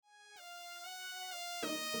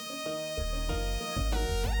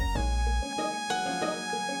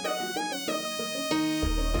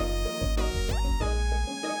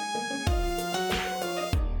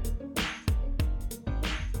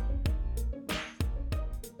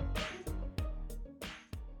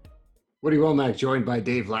Woody Womack, joined by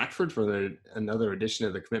Dave Lackford for another edition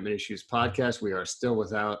of the Commitment Issues podcast. We are still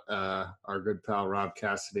without our good pal Rob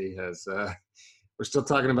Cassidy. We're still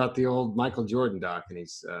talking about the old Michael Jordan doc, and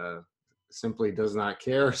he's simply does not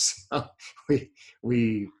care. So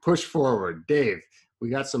we push forward. Dave, we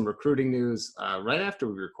got some recruiting news right after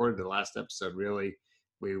we recorded the last episode. Really,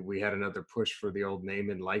 we had another push for the old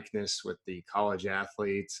name and likeness with the college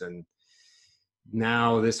athletes, and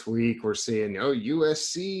now this week we're seeing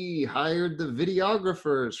USC hired the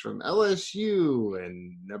videographers from LSU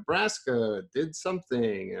and Nebraska did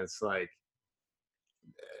something. And it's like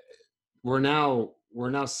we're now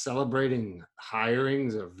celebrating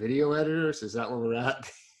hirings of video editors. Is that where we're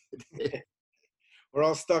at? We're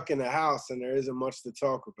all stuck in the house and there isn't much to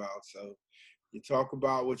talk about. So you talk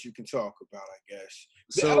about what you can talk about, I guess.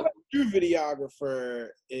 The So LSU videographer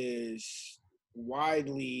is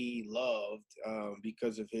widely loved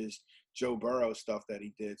because of his Joe Burrow stuff that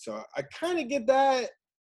he did. So I kind of get that,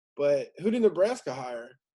 but who did Nebraska hire?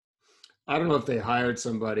 I don't know if they hired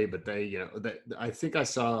somebody, but I think I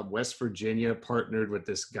saw West Virginia partnered with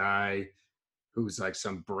this guy who's like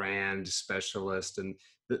some brand specialist. And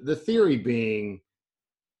the theory being,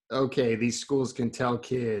 okay, these schools can tell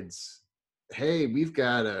kids, hey, we've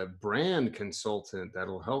got a brand consultant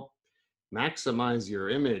that'll help maximize your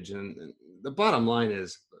image. And the bottom line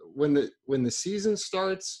is when the season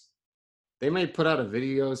starts, they may put out a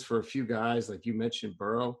videos for a few guys, like you mentioned,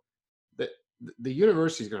 Burrow. The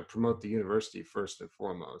university is going to promote the university first and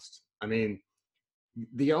foremost. I mean,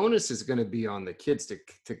 the onus is going to be on the kids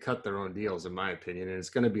to cut their own deals, in my opinion, and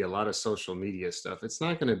it's going to be a lot of social media stuff. It's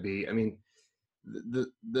not going to be. I mean,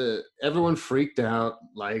 the everyone freaked out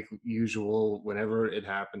like usual whenever it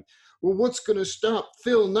happened. Well, what's going to stop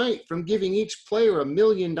Phil Knight from giving each player $1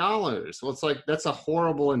 million? Well, it's like that's a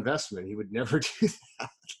horrible investment. He would never do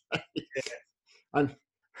that. I'm,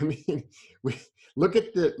 I mean, we look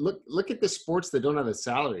at the sports that don't have a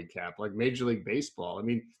salary cap, like Major League Baseball. I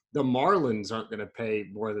mean, the Marlins aren't going to pay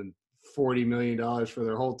more than $40 million for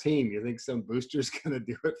their whole team. You think some booster's going to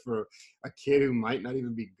do it for a kid who might not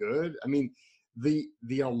even be good? I mean,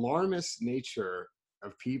 the alarmist nature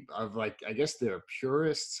of people, of like, I guess they're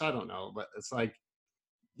purists. I don't know, but it's like,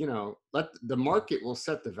 let the market will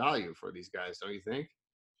set the value for these guys, don't you think?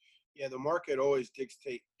 Yeah, the market always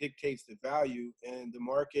dictates the value, and the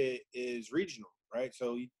market is regional, right?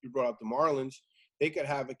 So you brought up the Marlins. They could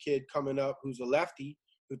have a kid coming up who's a lefty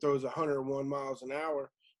who throws 101 miles an hour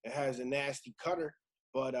and has a nasty cutter,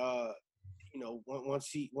 but once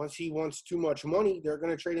he wants too much money, they're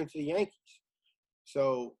going to trade him to the Yankees.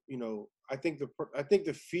 So I think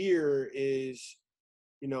the fear is,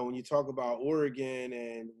 when you talk about Oregon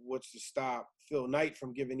and what's to stop Phil Knight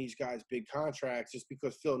from giving these guys big contracts, just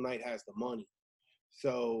because Phil Knight has the money.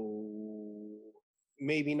 So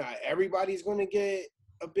maybe not everybody's going to get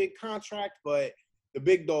a big contract, but the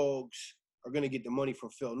big dogs are going to get the money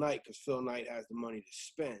from Phil Knight because Phil Knight has the money to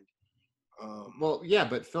spend. Well, yeah,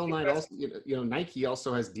 but Phil Knight also, Nike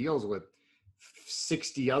also has deals with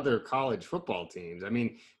 60 other college football teams. I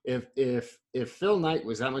mean, if Phil Knight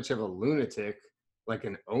was that much of a lunatic, like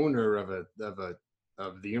an owner of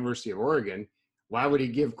the University of Oregon, why would he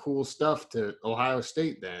give cool stuff to Ohio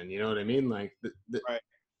State then? You know what I mean? Like, Right.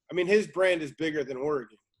 I mean, his brand is bigger than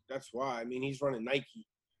Oregon. That's why. I mean, he's running Nike.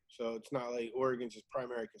 So it's not like Oregon's his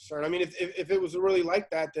primary concern. I mean, if it was really like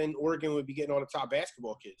that, then Oregon would be getting all the top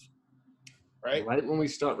basketball kids, right? right when we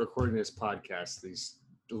start recording this podcast, these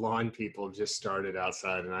lawn people just started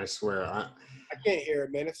outside, and I swear, I can't hear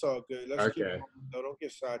it, man. It's all good. Let's keep okay. going. No, don't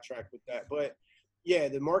get sidetracked with that. But yeah,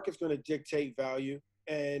 the market's going to dictate value,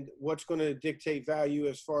 and what's going to dictate value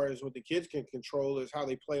as far as what the kids can control is how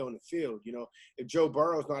they play on the field. If Joe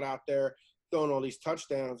Burrow's not out there throwing all these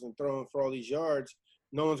touchdowns and throwing for all these yards,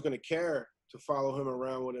 no one's going to care to follow him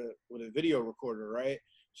around with a video recorder, right?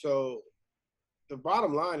 So the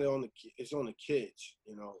bottom line is on the kids.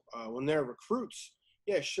 When they're recruits,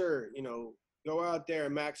 yeah, sure, go out there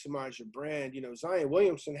and maximize your brand. Zion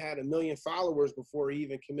Williamson had 1 million followers before he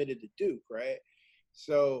even committed to Duke, right?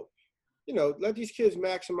 So, let these kids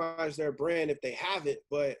maximize their brand if they have it.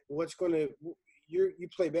 But you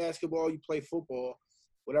play basketball, you play football,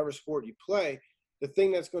 whatever sport you play, the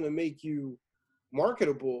thing that's going to make you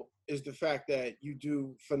marketable is the fact that you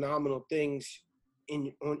do phenomenal things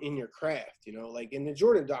in your craft. Like in the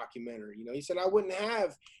Jordan documentary, he said, I wouldn't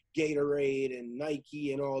have Gatorade and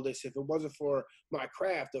Nike and all this if it wasn't for my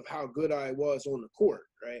craft of how good I was on the court,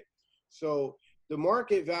 right? So the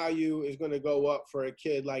market value is going to go up for a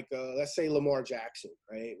kid like, let's say Lamar Jackson,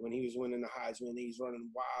 right? When he was winning the Heisman, he's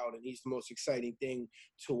running wild and he's the most exciting thing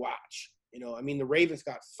to watch. You know, I mean, the Ravens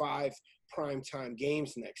got 5 primetime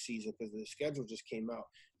games next season because the schedule just came out.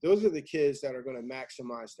 Those are the kids that are going to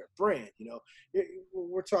maximize their brand. You know,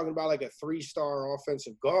 we're talking about like a 3-star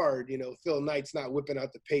offensive guard. You know, Phil Knight's not whipping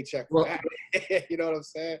out the paycheck for that. You know what I'm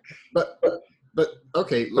saying? But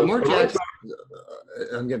okay, Lamar Jackson.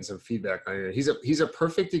 I'm getting some feedback on here. He's a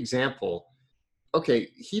perfect example. Okay,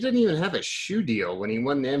 he didn't even have a shoe deal when he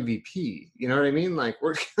won the MVP. You know what I mean? Like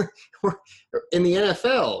we're in the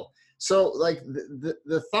NFL. So like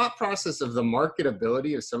the thought process of the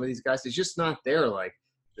marketability of some of these guys is just not there. Like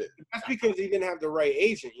that's because he didn't have the right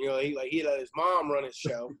agent. You know, he let his mom run his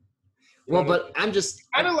show. Well, but I'm just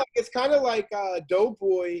it's kind of like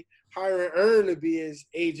Doughboy hiring Earn to be his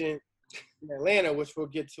agent in Atlanta, which we'll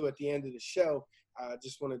get to at the end of the show.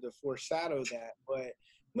 Just wanted to foreshadow that, but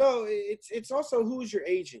no, it's also who's your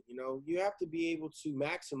agent. You know, you have to be able to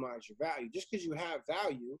maximize your value. Just because you have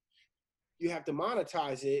value, you have to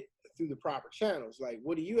monetize it through the proper channels. Like,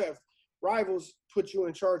 what do you have? Rivals put you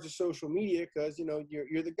in charge of social media because, you know,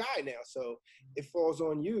 you're the guy now. So it falls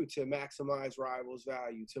on you to maximize Rivals'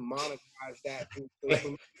 value, to monetize that through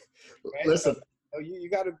social media. Right? Listen. So you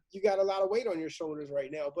got a lot of weight on your shoulders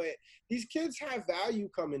right now. But these kids have value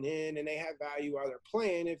coming in, and they have value while they're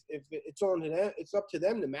playing. If it's on to them, it's up to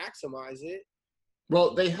them to maximize it.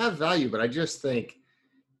 Well, they have value, but I just think,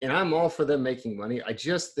 and I'm all for them making money. I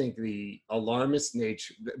just think the alarmist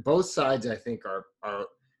nature, both sides, I think, are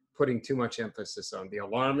putting too much emphasis on the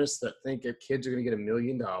alarmists that think if kids are going to get $1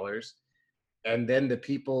 million, and then the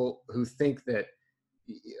people who think that,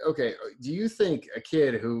 okay, do you think a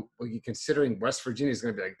kid who, considering West Virginia, is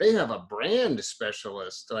going to be like, they have a brand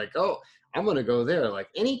specialist, like, oh, I'm going to go there. Like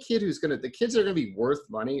any kid who's the kids that are going to be worth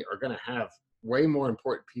money are going to have way more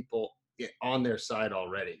important people on their side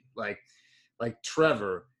already. Like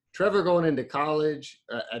Trevor going into college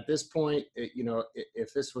at this point, you know,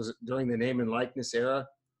 if this was during the name and likeness era,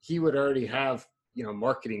 he would already have, you know,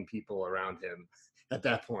 marketing people around him at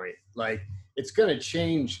that point. Like it's going to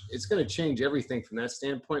change everything from that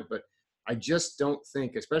standpoint. But I just don't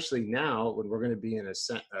think, especially now when we're going to be in a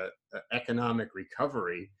economic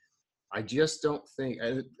recovery, I just don't think,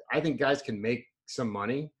 I think guys can make some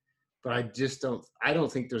money, but I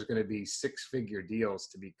don't think there's going to be 6-figure deals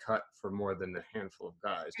to be cut for more than a handful of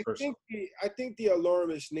guys. Personally, I think the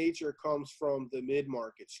alarmist nature comes from the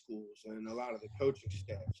mid-market schools and a lot of the coaching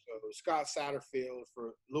staff. So Scott Satterfield,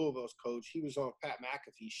 for Louisville's coach, he was on Pat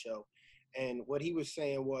McAfee's show, and what he was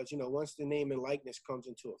saying was, you know, once the name and likeness comes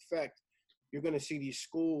into effect, you're going to see these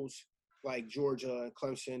schools like Georgia and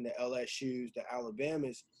Clemson, the LSUs, the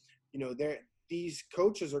Alabamas, you know, these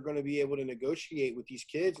coaches are going to be able to negotiate with these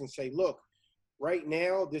kids and say, look, right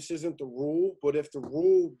now, this isn't the rule, but if the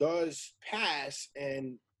rule does pass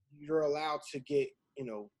and you're allowed to get, you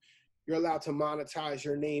know, you're allowed to monetize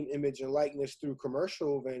your name, image, and likeness through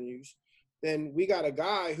commercial venues, then we got a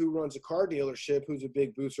guy who runs a car dealership who's a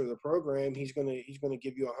big booster of the program. He's gonna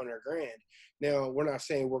give you $100,000. Now, we're not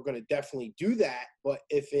saying we're gonna definitely do that, but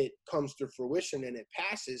if it comes to fruition and it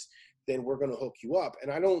passes, then we're gonna hook you up.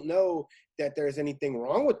 And I don't know that there's anything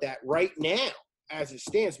wrong with that right now as it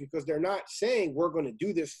stands, because they're not saying we're going to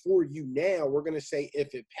do this for you now. We're going to say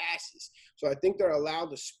if it passes. So I think they're allowed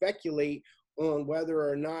to speculate on whether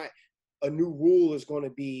or not a new rule is going to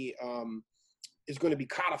be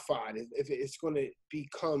codified, if it's going to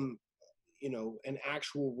become, you know, an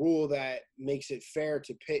actual rule that makes it fair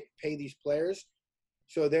to pay these players.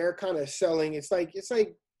 So they're kind of selling. It's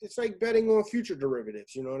like betting on future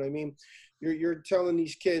derivatives. You know what I mean? You're telling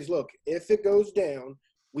these kids, look, if it goes down,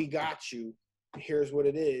 we got you. Here's what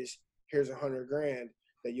it is. Here's $100,000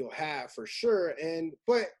 that you'll have for sure.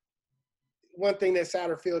 But one thing that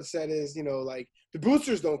Satterfield said is, you know, like the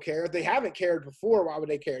boosters don't care. If they haven't cared before, why would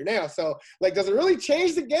they care now? So, like, does it really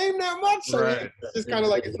change the game that much? Right. It's just kind of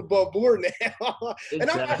like it's above board now. And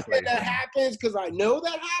I'm not Exactly. saying that happens because I know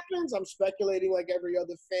that happens. I'm speculating like every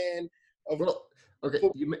other fan of. Well, okay,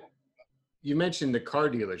 you mentioned the car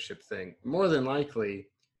dealership thing. More than likely,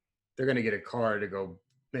 they're going to get a car to go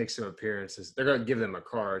make some appearances. They're going to give them a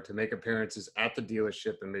car to make appearances at the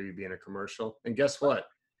dealership and maybe be in a commercial. And guess what?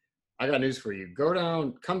 I got news for you.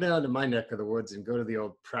 Come down to my neck of the woods and go to the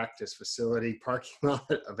old practice facility parking lot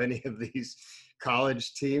of any of these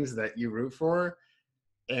college teams that you root for.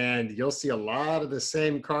 And you'll see a lot of the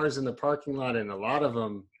same cars in the parking lot, and a lot of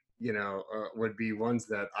them, you know, would be ones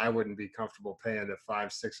that I wouldn't be comfortable paying a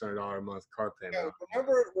 $500-600 a month car payment. Yeah,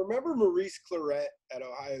 remember Maurice Clarett at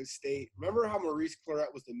Ohio State? Remember how Maurice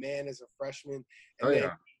Clarett was the man as a freshman?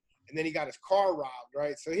 And then he got his car robbed,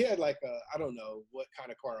 right? So he had like I don't know what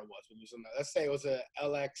kind of car it was. Let's say it was a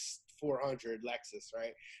LX 400 Lexus,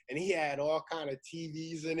 right? And he had all kind of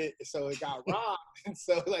TVs in it, so it got robbed. And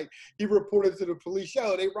so like he reported to the police,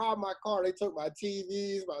 yo, they robbed my car. They took my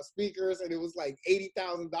TVs, my speakers, and it was like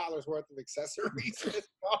 $80,000 worth of accessories for this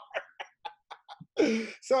car.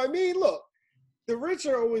 So I mean, look, the rich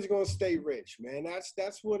are always going to stay rich, man.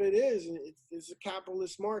 That's what it is. It's a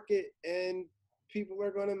capitalist market, and people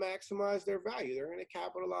are going to maximize their value. They're going to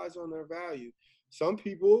capitalize on their value. Some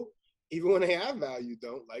people, even when they have value,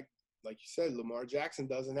 don't. Like you said, Lamar Jackson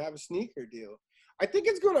doesn't have a sneaker deal. I think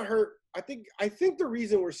it's going to hurt. I think the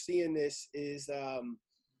reason we're seeing this is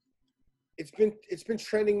it's been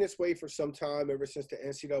trending this way for some time, ever since the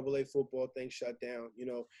NCAA football thing shut down.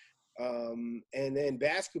 And then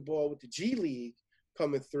basketball with the G League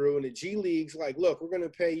coming through, and the G League's like, look, we're going to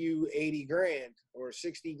pay you 80 grand or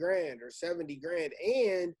 60 grand or 70 grand,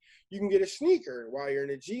 and you can get a sneaker while you're in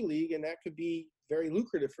the G League, and that could be very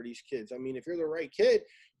lucrative for these kids. I mean, if you're the right kid,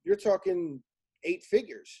 you're talking 8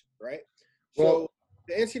 figures, right? So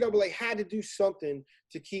the NCAA had to do something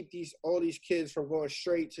to keep all these kids from going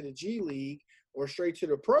straight to the G League or straight to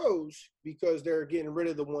the pros, because they're getting rid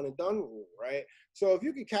of the one and done rule, right? So if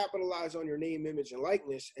you can capitalize on your name, image, and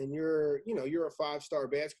likeness, and you're a 5-star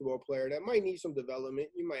basketball player that might need some development,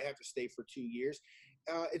 you might have to stay for 2 years.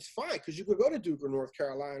 It's fine, because you could go to Duke or North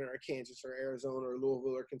Carolina or Kansas or Arizona or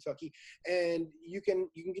Louisville or Kentucky, and you can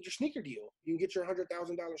get your sneaker deal. You can get your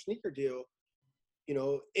 $100,000 sneaker deal,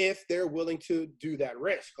 if they're willing to do that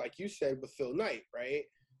risk, like you said with Phil Knight, right?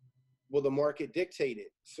 Will the market dictate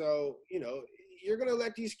it? So, you're going to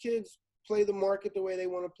let these kids play the market the way they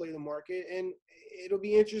want to play the market, and it'll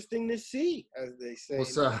be interesting to see, as they say.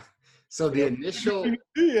 Well, so the initial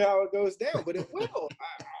see how it goes down, but it will.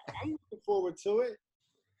 I'm looking forward to it.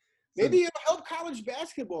 Maybe it'll help college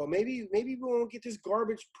basketball. Maybe we won't get this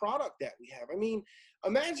garbage product that we have. I mean,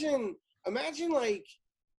 imagine like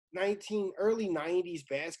early 90s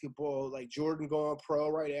basketball, like Jordan going pro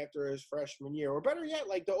right after his freshman year, or better yet,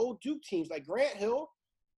 like the old Duke teams, like Grant Hill.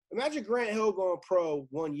 Imagine Grant Hill going pro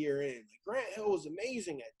 1 year in. Like, Grant Hill was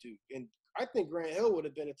amazing at Duke, and I think Grant Hill would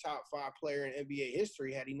have been a top 5 player in NBA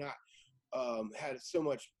history had he not had so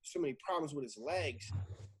many problems with his legs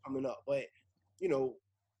coming up. But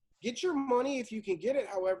get your money if you can get it,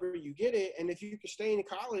 however you get it, and if you can stay in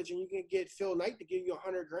college and you can get Phil Knight to give you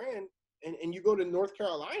 $100 grand, and you go to North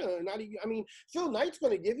Carolina, Phil Knight's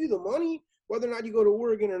going to give you the money whether or not you go to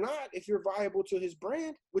Oregon or not, if you're viable to his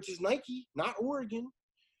brand, which is Nike, not Oregon.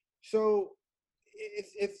 So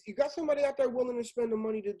if you got somebody out there willing to spend the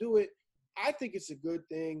money to do it, I think it's a good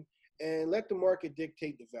thing, and let the market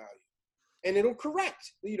dictate the value. And it'll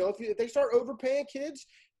correct. If they start overpaying kids,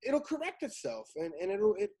 it'll correct itself, and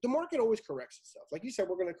the market always corrects itself. Like you said,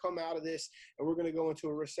 we're going to come out of this and we're going to go into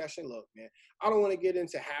a recession. Look, man, I don't want to get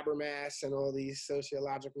into Habermas and all these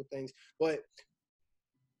sociological things, but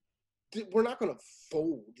we're not going to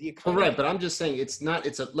fold the economy. Right, but I'm just saying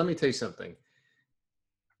let me tell you something.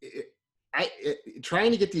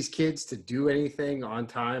 Trying to get these kids to do anything on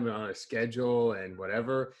time and on a schedule and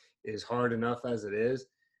whatever is hard enough as it is.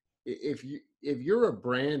 If you're a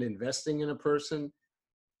brand investing in a person,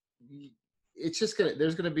 it's just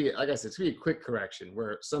there's gonna be, like I said, it's gonna be a quick correction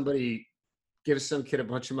where somebody gives some kid a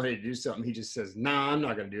bunch of money to do something. He just says, "Nah, I'm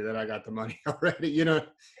not gonna do that. I got the money already."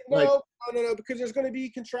 No, because there's going to be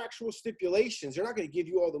contractual stipulations. They're not going to give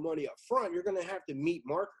you all the money up front. You're going to have to meet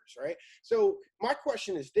markers, right? So my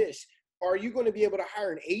question is this: are you going to be able to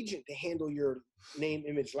hire an agent to handle your name,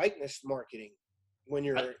 image, likeness marketing when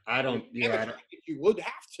you're? You would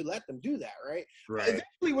have to let them do that, right? Right.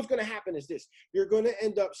 Eventually, what's going to happen is this: you're going to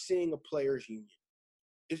end up seeing a players' union.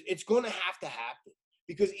 It's going to happen.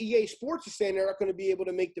 Because EA Sports is saying they're not going to be able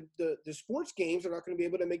to make the sports games. They're not going to be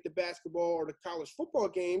able to make the basketball or the college football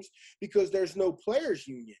games because there's no players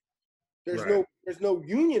union. There's no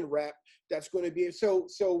union rep that's going to be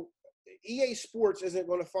so EA Sports isn't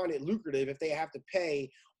going to find it lucrative if they have to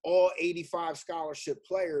pay all 85 scholarship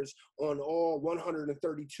players on all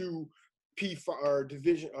 132 P5 or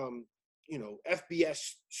division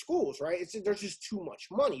FBS schools, right? There's just too much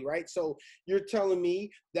money, right? So you're telling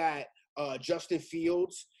me that Justin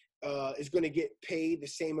Fields is going to get paid the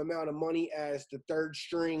same amount of money as the third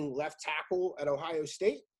string left tackle at Ohio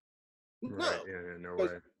State? No. Right. Yeah, no way.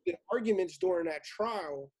 The arguments during that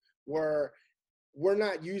trial were, we're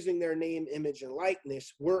not using their name, image, and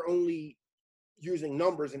likeness. We're only using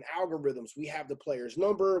numbers and algorithms. We have the player's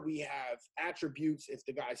number. We have attributes. If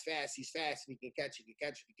the guy's fast, he's fast. If he can catch, he can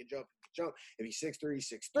catch. If he can jump, he can jump. If he's 6'3",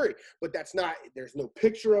 he's 6'3". But there's no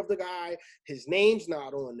picture of the guy. His name's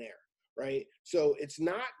not on there. Right. So it's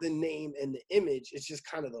not the name and the image. It's just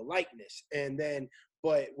kind of the likeness. And then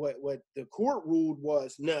But what the court ruled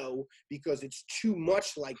was no, because it's too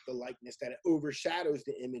much like the likeness, that it overshadows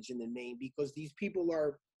the image and the name, because these people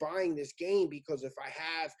are buying this game because if I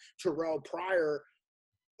have Terrell Pryor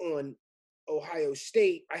on Ohio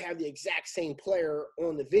State, I have the exact same player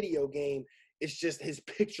on the video game. It's just his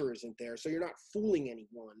picture isn't there. So you're not fooling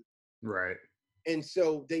anyone. Right. And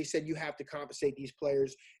so they said you have to compensate these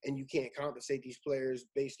players, and you can't compensate these players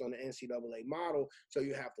based on the NCAA model. So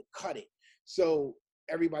you have to cut it. So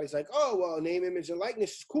everybody's like, oh, well, name, image, and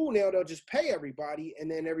likeness is cool now. They'll just pay everybody. And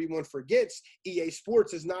then everyone forgets EA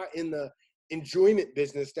Sports is not in the enjoyment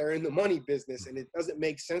business. They're in the money business. And it doesn't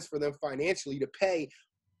make sense for them financially to pay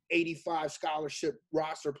 85 scholarship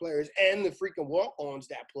roster players and the freaking walk-ons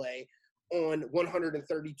that play on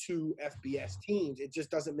 132 FBS teams. It just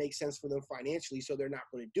doesn't make sense for them financially, so they're not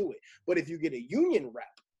going to do it. But if you get a union rep,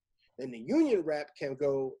 then the union rep can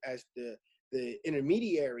go as the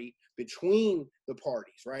intermediary between the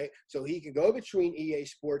parties, right? So he could go between EA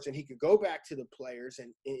Sports and he could go back to the players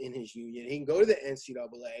and in his union. He can go to the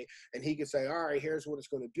NCAA and he could say, all right, here's what it's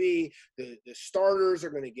going to be. The starters are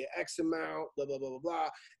going to get X amount, blah, blah, blah, blah, blah.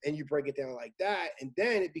 And you break it down like that. And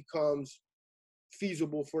then it becomes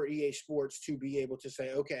feasible for EA Sports to be able to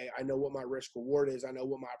say, okay, I know what my risk reward is. I know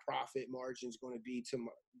what my profit margin is going to be to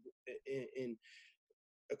my, in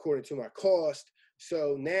according to my cost.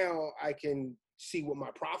 So now I can see what my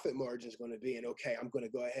profit margin is going to be. And okay, I'm going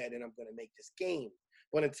to go ahead and I'm going to make this game.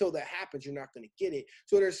 But until that happens, you're not going to get it.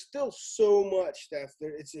 So there's still so much that's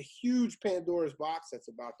there. It's a huge Pandora's box that's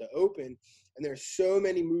about to open. And there's so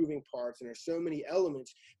many moving parts and there's so many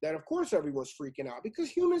elements that of course everyone's freaking out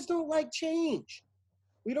because humans don't like change.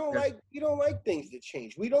 We don't like things that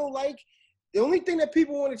change. We don't like, the only thing that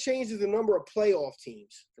people want to change is the number of playoff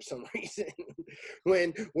teams for some reason.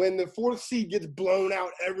 when the fourth seed gets blown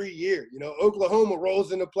out every year, you know, Oklahoma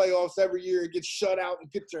rolls in the playoffs every year, it gets shut out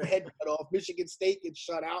and gets their head cut off. Michigan State gets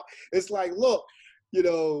shut out. It's like, look, you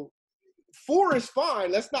know, 4 is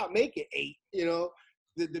fine. Let's not make it 8, you know.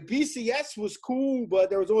 The BCS was cool, but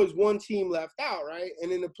there was always one team left out, right?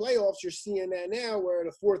 And in the playoffs, you're seeing that now where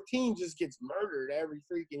the fourth team just gets murdered every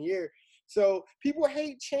freaking year. So people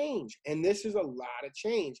hate change, and this is a lot of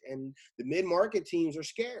change. And the mid-market teams are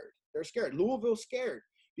scared. They're scared. Louisville's scared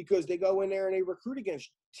because they go in there and they recruit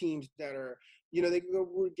against teams that are, you know,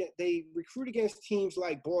 they recruit against teams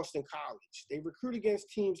like Boston College. They recruit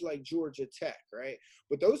against teams like Georgia Tech, right?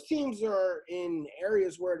 But those teams are in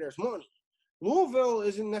areas where there's money. Louisville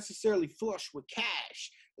isn't necessarily flush with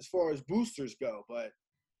cash as far as boosters go, but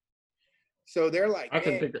so they're like, I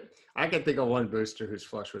can think of one booster who's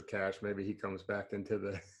flush with cash. Maybe he comes back into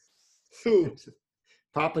the who?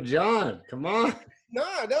 Papa John. Come on. No,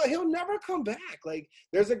 he'll never come back. Like,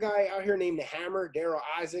 there's a guy out here named the Hammer, Daryl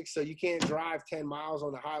Isaacs. So you can't drive 10 miles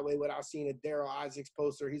on the highway without seeing a Daryl Isaacs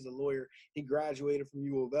poster. He's a lawyer. He graduated from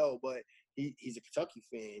U of L, but he's a Kentucky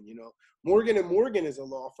fan, you know. Morgan & Morgan is a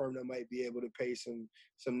law firm that might be able to pay some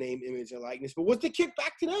name, image, and likeness. But what's the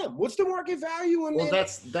kickback to them? What's the market value in well,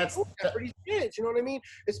 that's for these kids? You know what I mean?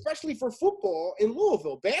 Especially for football in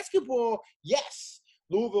Louisville. Basketball, yes,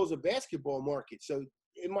 Louisville's a basketball market, so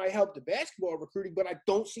it might help the basketball recruiting, but I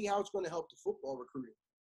don't see how it's going to help the football recruiting.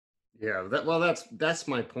 Yeah, that's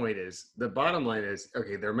my point. Is the bottom line is,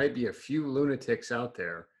 okay, there might be a few lunatics out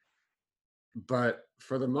there, but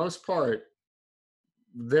for the most part,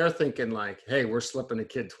 they're thinking like, hey, we're slipping a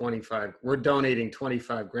kid 25, we're donating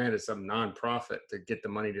 25 grand to some nonprofit to get the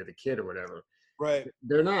money to the kid or whatever. Right.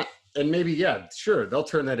 They're not, and maybe, yeah, sure, they'll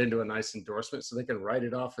turn that into a nice endorsement so they can write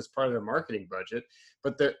it off as part of their marketing budget.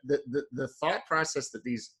 But the thought process that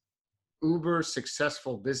these uber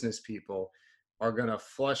successful business people are going to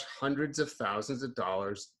flush hundreds of thousands of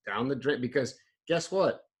dollars down the drain, because guess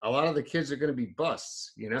what? A lot of the kids are going to be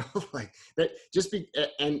busts, you know, like that.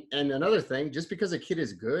 And another thing, just because a kid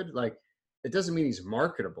is good, like, it doesn't mean he's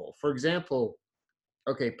marketable. For example,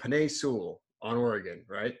 okay, Penei Sewell on Oregon,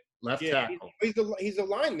 right? Left tackle. He's a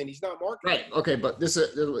lineman. He's not marketable. Right. Okay, but this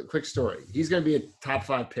is a quick story. He's going to be a top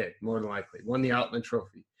 5 pick, more than likely. Won the Outland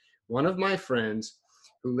Trophy. One of my friends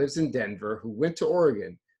who lives in Denver, who went to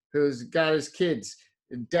Oregon, who's got his kids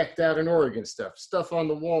decked out in Oregon stuff on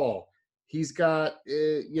the wall. He's got,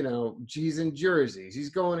 G's and jerseys.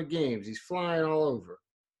 He's going to games. He's flying all over.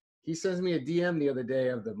 He sends me a DM the other day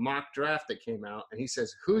of the mock draft that came out, and he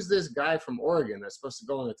says, who's this guy from Oregon that's supposed to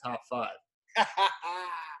go in the top 5?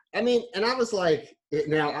 I mean, and I was like,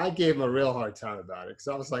 now I gave him a real hard time about it because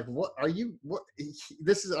I was like,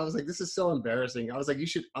 this is so embarrassing. I was like, you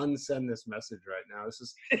should unsend this message right now. This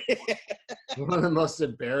is one of the most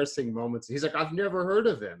embarrassing moments. He's like, I've never heard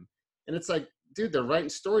of him. And it's like, dude, they're writing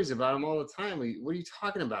stories about him all the time. What are you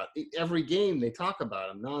talking about? Every game they talk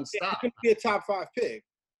about him Yeah, nonstop. he could be a top 5 pick,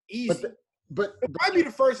 But easy. but It might be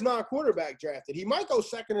the first non-quarterback drafted. He might go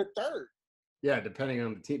second or third. yeah, depending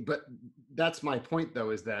on the team. But that's my point,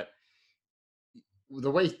 though, is that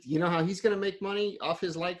the way, you know how he's going to make money off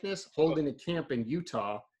his likeness, holding a camp in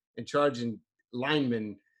Utah and charging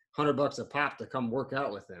linemen $100 a pop to come work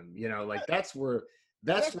out with him. You know, like that's where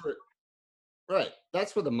right.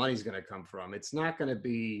 That's where the money's going to come from. It's not going to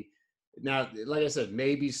be now. Like I said,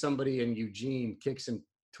 maybe somebody in Eugene kicks him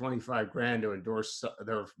 25 grand to endorse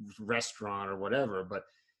their restaurant or whatever. But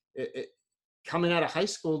coming out of high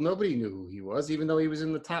school, nobody knew who he was, even though he was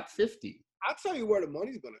in the top 50. I'll tell you where the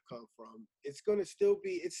money's going to come from. It's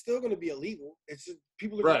still going to be illegal. It's just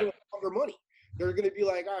people are Right. going to launder money. They're going to be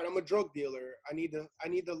like, all right, I'm a drug dealer. I need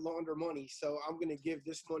to launder money. So I'm going to give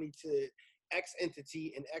this money to X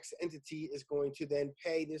entity, and X entity is going to then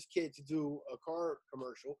pay this kid to do a car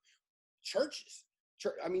commercial. Churches,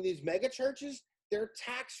 these mega churches, they're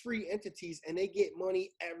tax-free entities, and they get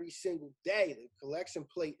money every single day. The collection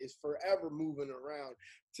plate is forever moving around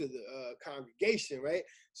to the congregation, right?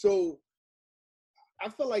 So I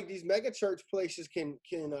feel like these mega church places can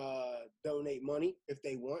donate money if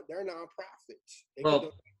they want. They're nonprofits. They can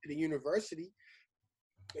donate to the university.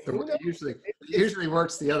 It usually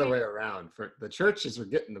works the other way around. For the churches are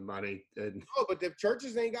getting the money. And but the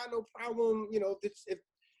churches ain't got no problem. You know, if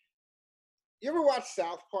you ever watch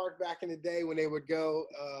South Park back in the day when they would go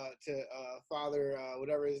to Father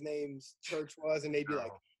whatever his name's church was, and they'd be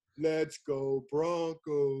like, "Let's go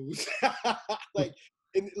Broncos!" Like,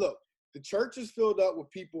 and look, the church is filled up with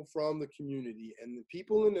people from the community, and the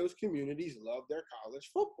people in those communities love their college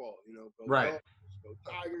football. You know, go right. Dogs, go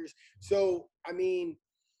Tigers. So I mean,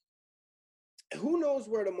 who knows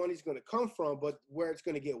where the money's going to come from, but where it's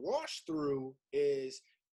going to get washed through is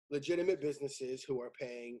legitimate businesses who are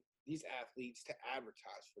paying these athletes to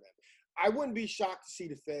advertise for them. I wouldn't be shocked to see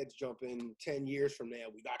the feds jump in 10 years from now.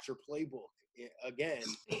 We got your playbook again.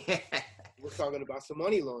 We're talking about some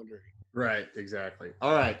money laundering. Right, exactly.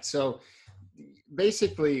 All right, so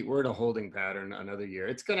basically we're in a holding pattern another year.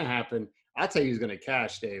 It's going to happen. I'll tell you who's going to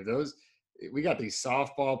cash, Dave. We got these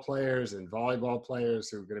softball players and volleyball players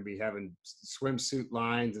who are going to be having swimsuit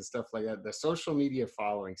lines and stuff like that. The social media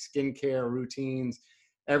following, skincare routines,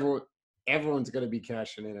 everyone's going to be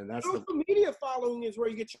cashing in, and that's social media following is where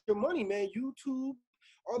you get your money, man. YouTube,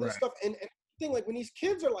 all this stuff, and thing like when these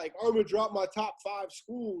kids are like, "I'm gonna drop my top 5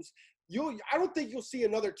 schools." I don't think you'll see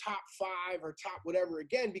another top 5 or top whatever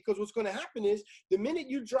again, because what's going to happen is the minute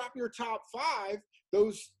you drop your top 5,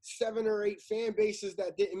 those 7 or 8 fan bases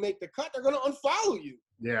that didn't make the cut, they're going to unfollow you.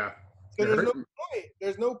 Yeah. So there's no point.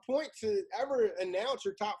 There's no point to ever announce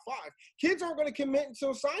your top 5. Kids aren't going to commit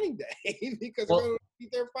until signing day because they're going to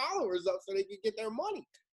keep their followers up so they can get their money.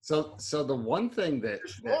 So the one thing that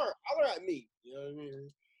smart, holler at me. You know what I mean?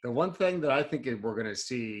 The one thing that I think we're going to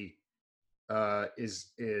see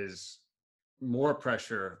is more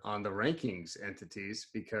pressure on the rankings entities,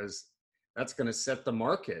 because that's going to set the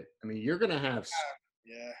market. I mean, you're going to have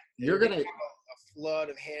you're going to have a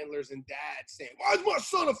flood of handlers and dads saying, "Why is my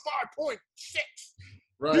son a 5.6?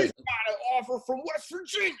 Right. He's got an offer from West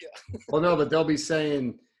Virginia." Well, no, but they'll be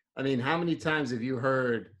saying, I mean, how many times have you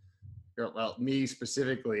heard, well, me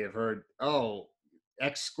specifically have heard, "Oh,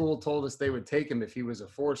 X school told us they would take him if he was a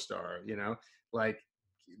 4-star," you know, like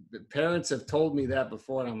parents have told me that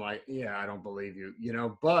before, and I'm like, yeah, I don't believe you, you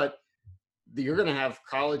know, but you're going to have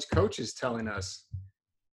college coaches telling us,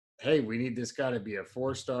 "Hey, we need this guy to be a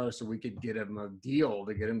 4-star so we could get him a deal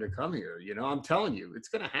to get him to come here." You know, I'm telling you, it's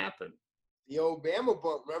going to happen. The old Bama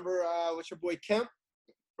bump. Remember what's your boy Kemp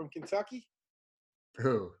from Kentucky?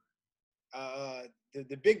 Who?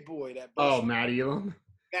 The big boy that. Oh, Matt Elam.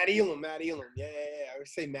 Matt Elam. Yeah. I would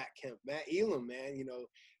say Matt Kemp. Matt Elam, man. You know,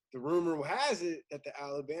 the rumor has it that the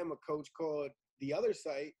Alabama coach called the other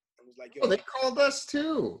site and was like, "Yo, they called us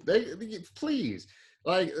too. They please."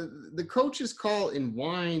 Like, the coaches call in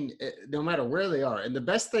wine no matter where they are. And the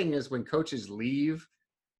best thing is when coaches leave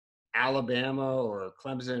Alabama or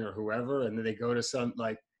Clemson or whoever, and then they go to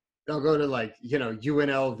they'll go to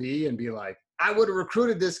UNLV and be like, "I would have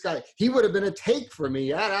recruited this guy. He would have been a take for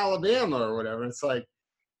me at Alabama," or whatever. It's like,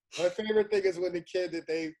 my favorite thing is when the kid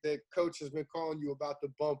that coach has been calling you about to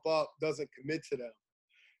bump up doesn't commit to them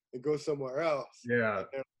and go somewhere else. Yeah.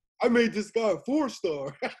 I made this guy a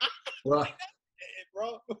 4-star. Well,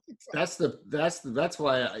 bro. That's why that's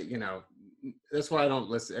why I don't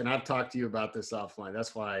listen. And I've talked to you about this offline.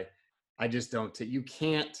 That's why I just don't. You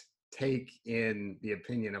can't take in the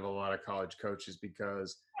opinion of a lot of college coaches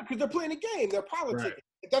because they're playing a game. They're politicking. Right.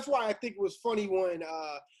 That's why I think it was funny when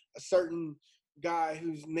a certain guy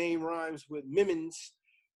whose name rhymes with Mimmons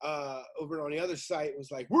over on the other site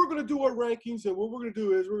was like, we're going to do our rankings, and what we're going to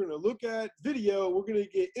do is we're going to look at video. We're going to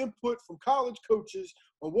get input from college coaches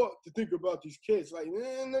on what to think about these kids. Like,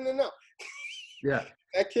 no. Yeah.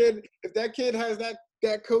 If that kid has that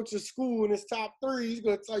coach of school in his top 3, he's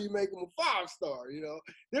going to tell you make him a 5-star.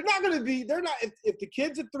 They're not going to be. They're not. If the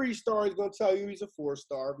kid's a 3-star, he's going to tell you he's a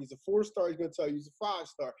 4-star. If he's a 4-star, he's going to tell you he's a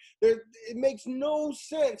 5-star. It makes no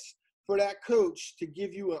sense for that coach to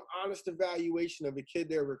give you an honest evaluation of a kid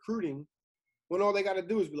they're recruiting when all they got to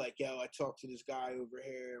do is be like, yo, I talked to this guy over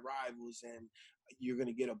here at Rivals, and you're going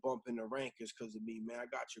to get a bump in the rankings because of me, man. I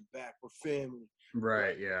got your back. We're family.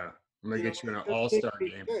 Right. Yeah. I'm gonna get you in an it all-star doesn't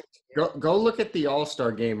make game. sense, Go look at the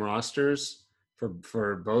all-star game rosters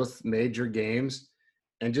for both major games,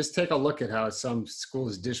 and just take a look at how some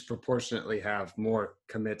schools disproportionately have more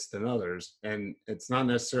commits than others. And it's not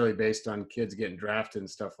necessarily based on kids getting drafted and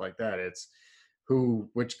stuff like that. It's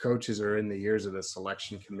which coaches are in the ears of the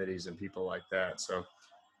selection committees and people like that. So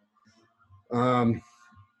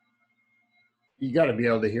you got to be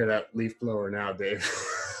able to hear that leaf blower now, Dave.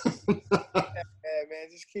 Yeah, man,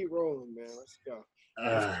 just keep rolling, man. Let's go.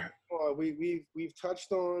 We've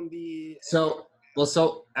touched on the. So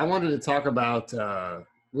I wanted to talk about.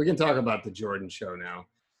 We can talk about the Jordan show now.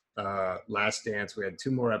 Last Dance. We had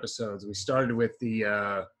 2 more episodes. We started with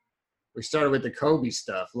the Kobe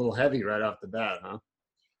stuff. A little heavy right off the bat, huh?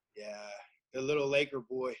 Yeah, the little Laker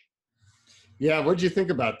boy. Yeah, what'd you think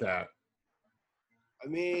about that? I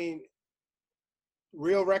mean,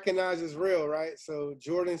 real recognizes real, right? So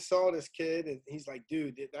Jordan saw this kid, and he's like,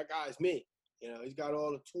 dude, that guy's me. He's got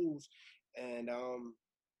all the tools, and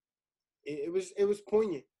it was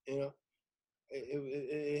poignant.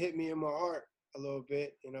 It hit me in my heart a little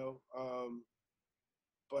bit.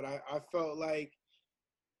 But I felt like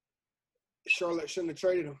Charlotte shouldn't have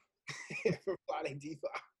traded him for Vlade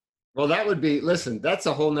Divac. Well, that's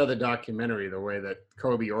a whole nother documentary, the way that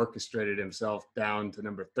Kobe orchestrated himself down to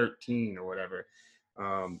number 13 or whatever.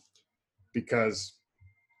 Because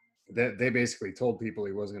they basically told people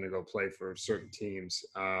he wasn't going to go play for certain teams.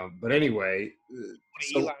 But anyway,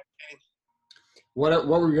 what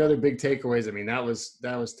were your other big takeaways? I mean, that was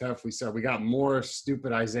tough. We got more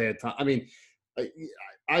stupid Isaiah Thomas. I mean,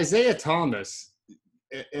 Isaiah Thomas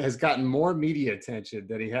has gotten more media attention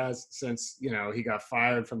than he has since, he got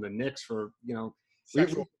fired from the Knicks for,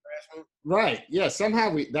 sexual harassment. Right. Yeah.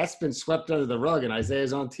 Somehow that's been swept under the rug, and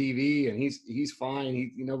Isaiah's on TV and he's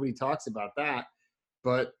fine. Nobody talks about that.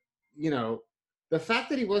 But, the fact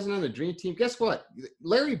that he wasn't on the dream team, guess what?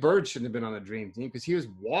 Larry Bird shouldn't have been on the dream team because he was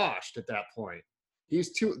washed at that point.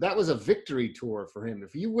 That was a victory tour for him.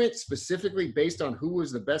 If you went specifically based on who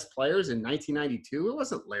was the best players in 1992, it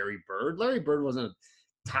wasn't Larry Bird. Larry Bird wasn't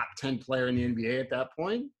a top 10 player in the NBA at that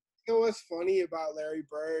point. You know what's funny about Larry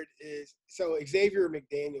Bird is, so Xavier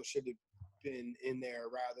McDaniel should have been in there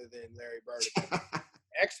rather than Larry Bird.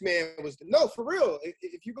 X-Man was no, for real.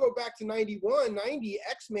 If you go back to 91, 90,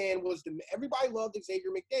 X-Man was everybody loved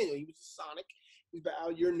Xavier McDaniel. He was a Sonic. He was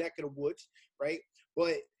out your neck of the woods, right?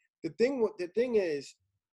 But the thing is,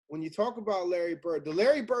 when you talk about Larry Bird, the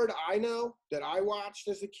Larry Bird I know that I watched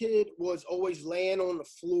as a kid was always laying on the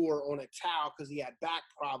floor on a towel because he had back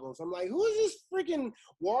problems. I'm like, who is this freaking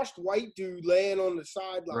washed white dude laying on the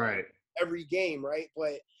sideline every game, right?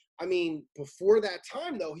 But I mean, before that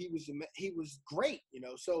time though, he was great,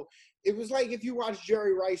 So it was like if you watch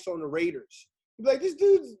Jerry Rice on the Raiders, you'd be like, this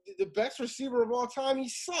dude's the best receiver of all time. He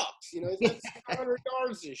sucks, He's got 600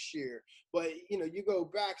 yards this year. But you go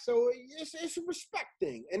back, so it's a respect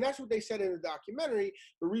thing, and that's what they said in the documentary.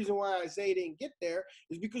 The reason why Isaiah didn't get there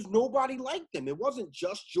is because nobody liked him. It wasn't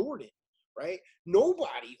just Jordan, right?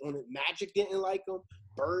 Nobody on it. Magic didn't like him.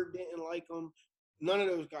 Bird didn't like him. None of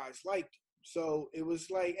those guys liked him. So it was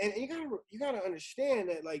like, and you gotta understand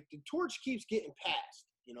that like the torch keeps getting passed.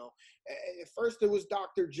 At first it was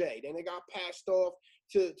Dr. J, then it got passed off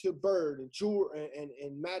to Bird and Jordan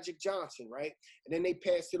and Magic Johnson, right? And then they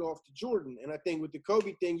passed it off to Jordan. And I think with the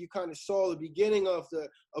Kobe thing, you kind of saw the beginning of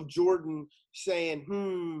Jordan saying,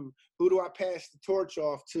 who do I pass the torch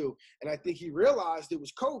off to? And I think he realized it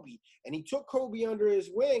was Kobe, and he took Kobe under his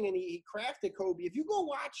wing and he crafted Kobe. If you go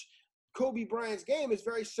watch Kobe Bryant's game, is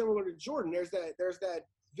very similar to Jordan. There's that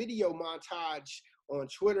video montage on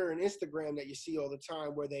Twitter and Instagram that you see all the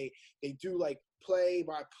time where they do like play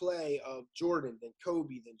by play of Jordan, then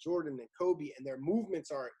Kobe, then Jordan, then Kobe, and their movements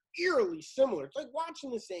are eerily similar. It's like watching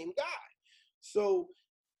the same guy. So,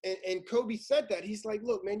 and Kobe said that. He's like,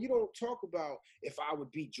 look, man, you don't talk about if I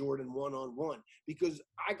would beat Jordan one-on-one because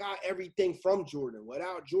I got everything from Jordan.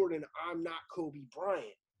 Without Jordan, I'm not Kobe Bryant,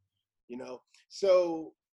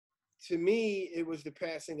 So to me, it was the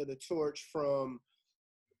passing of the torch from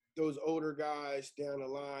those older guys down the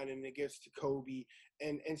line, and it gets to Kobe.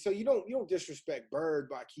 And so you don't disrespect Bird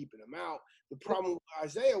by keeping him out. The problem with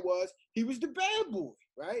Isaiah was he was the bad boy,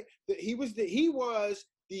 right? He was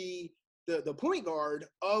the point guard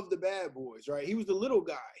of the bad boys, right? He was the little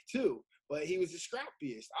guy too, but he was the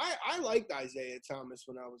scrappiest. I liked Isaiah Thomas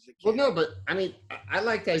when I was a kid. Well, no, but I mean, I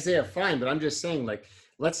liked Isaiah fine, but I'm just saying, like,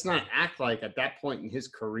 let's not act like at that point in his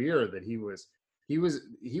career that he was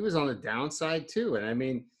on the downside too. And I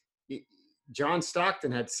mean, John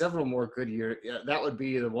Stockton had several more good years. That would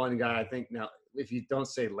be the one guy I think now. If you don't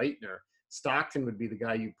say Leitner, Stockton would be the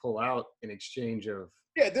guy you pull out in exchange of.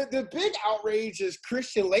 Yeah, the big outrage is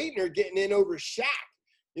Christian Laettner getting in over Shaq.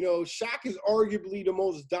 You know, Shaq is arguably the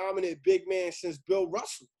most dominant big man since Bill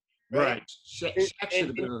Russell. Right. Shaq should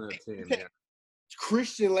have been on that team. Yeah.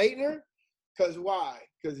 Christian Laettner, because why?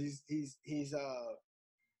 Because he's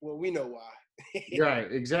well, we know why.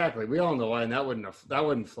 Right, exactly. We all know why, and that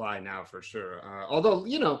wouldn't fly now for sure. Although,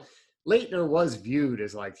 you know, Leitner was viewed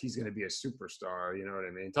as like he's going to be a superstar. You know what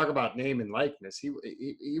I mean? Talk about name and likeness. He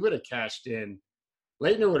would have cashed in.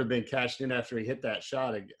 Leitner would have been cashed in after he hit that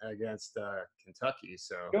shot against Kentucky.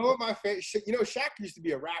 So you know what my favorite? You know, Shaq used to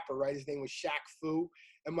be a rapper, right? His name was Shaq Fu,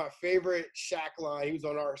 and my favorite Shaq line. He was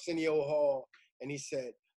on Arsenio Hall, and he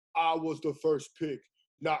said, "I was the first pick.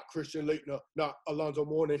 Not Christian Laettner, not Alonzo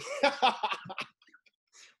Mourning."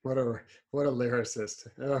 What a lyricist!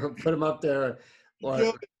 Put him up there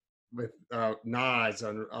with Nas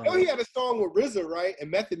on. Oh, he had a song with RZA, right? And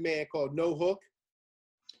Method Man called "No Hook."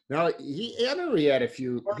 No, I remember he had a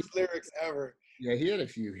few worst lyrics ever. Yeah, he had a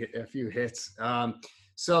few hits.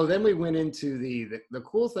 So then we went into the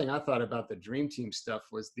cool thing I thought about the Dream Team stuff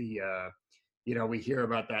was the you know, we hear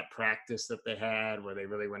about that practice that they had where they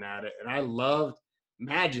really went at it, and I loved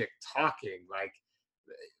Magic talking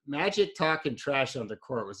trash on the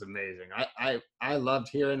court was amazing. I loved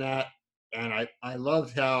hearing that, and I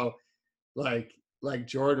loved how like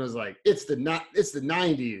Jordan was like, it's the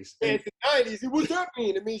 90s. Yeah, it's the 90s. What's that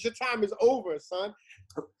mean? It means your time is over, son.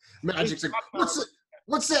 Magic's like,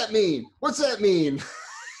 what's that mean? What's that mean?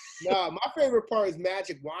 Nah, my favorite part is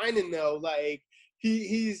Magic whining though. Like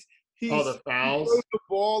he's all the fouls. He throws the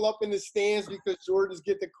ball up in the stands because Jordan's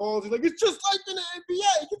get the calls. He's like, it's just like in the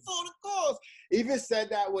NBA. He gets all the calls. He even said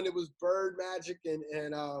that when it was Bird, Magic,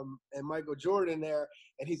 and Michael Jordan there.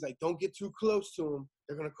 And he's like, don't get too close to him.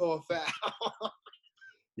 They're gonna call a foul.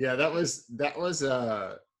 Yeah, that was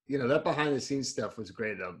you know, that behind the scenes stuff was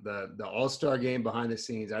great. The All-Star game behind the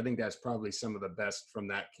scenes, I think that's probably some of the best from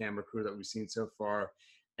that camera crew that we've seen so far.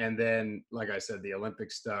 And then, like I said, the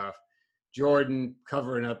Olympic stuff. Jordan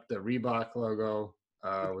covering up the Reebok logo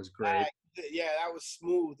was great. Yeah, that was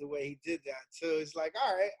smooth the way he did that too. It's like,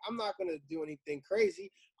 all right, I'm not gonna do anything crazy.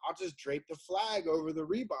 I'll just drape the flag over the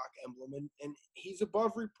Reebok emblem, and he's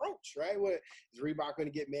above reproach, right? What is Reebok gonna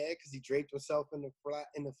get mad because he draped himself in the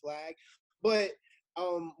flag? But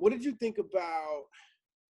what did you think about?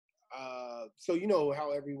 So you know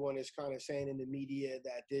how everyone is kind of saying in the media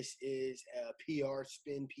that this is a PR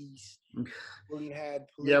spin piece. Jordan had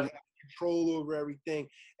control over everything,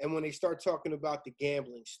 and when they start talking about the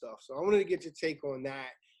gambling stuff, so I wanted to get your take on that.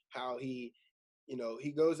 How he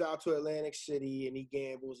goes out to Atlantic City and he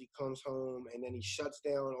gambles. He comes home and then he shuts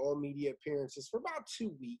down all media appearances for about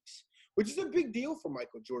 2 weeks, which is a big deal for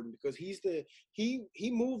Michael Jordan because he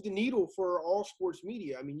moved the needle for all sports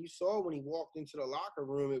media. I mean, you saw when he walked into the locker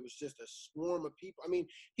room, it was just a swarm of people. I mean,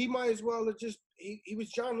 he might as well have he was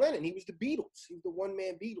John Lennon. He was the Beatles. He was the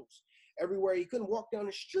one-man Beatles. Everywhere he couldn't walk down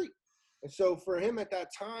the street. And so for him at that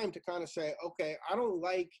time to kind of say, okay, I don't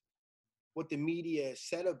like what the media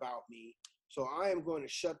said about me, so I am going to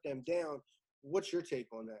shut them down. What's your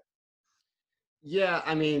take on that? Yeah,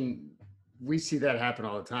 I mean, we see that happen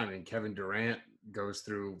all the time. I mean, Kevin Durant goes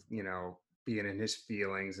through, you know, being in his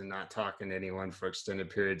feelings and not talking to anyone for extended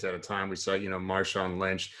periods at a time. We saw, you know, Marshawn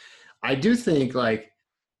Lynch. I do think, like,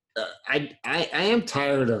 I am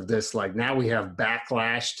tired of this. Like, now we have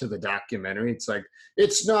backlash to the documentary. It's like,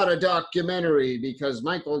 it's not a documentary because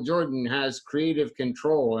Michael Jordan has creative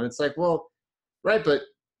control. And it's like, well, right, but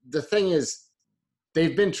the thing is,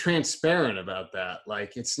 they've been transparent about that.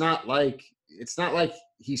 Like, it's not like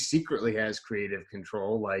he secretly has creative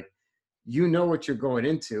control. Like, you know what you're going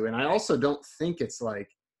into. And I also don't think it's like,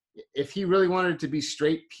 if he really wanted to be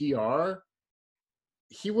straight PR,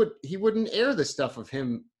 he wouldn't air the stuff of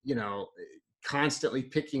him, you know, constantly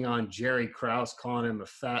picking on Jerry Krause, calling him a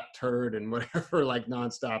fat turd and whatever, like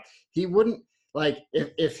nonstop. He wouldn't, like,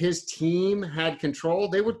 if his team had control,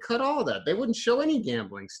 they would cut all that. They wouldn't show any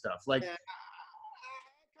gambling stuff. Like,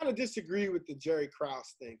 I kind of disagree with the Jerry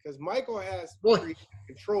Krause thing because Michael has Well, creative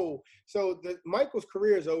control. So Michael's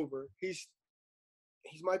career is over. He's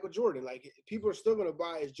Michael Jordan. Like people are still going to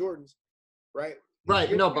buy his Jordans, right? right.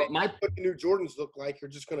 You're No, not but gonna what the new Jordans look like. You're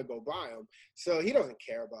just going to go buy them. So he doesn't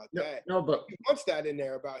care about that. no, but He wants that in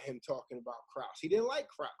there about him talking about Krause. He didn't like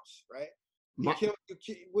Krause, right? my,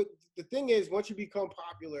 The thing is, once you become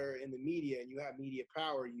popular in the media and you have media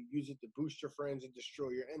power, you use it to boost your friends and destroy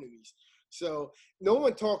your enemies. So no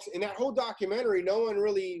one talks in that whole documentary. No one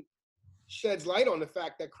really sheds light on the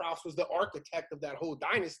fact that Krause was the architect of that whole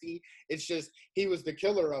dynasty. It's just he was the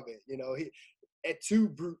killer of it. He at too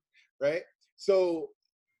brute, right? So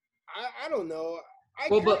I don't know.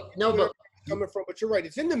 well, but no, but coming from, but you're right.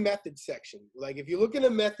 It's in the method section. Like if you look in the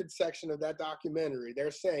method section of that documentary, they're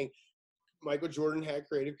saying Michael Jordan had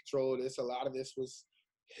creative control of this. A lot of this was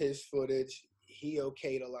his footage. He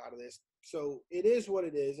okayed a lot of this. So it is what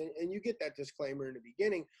it is. And you get that disclaimer in the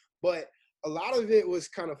beginning. But a lot of it was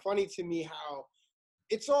kind of funny to me how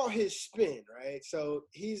it's all his spin, right? So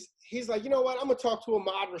he's like, you know what? I'm going to talk to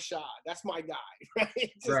Ahmad Rashad. That's my guy,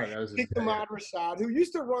 right? right. That was pick Ahmad Rashad, who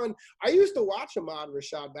used to run. I used to watch Ahmad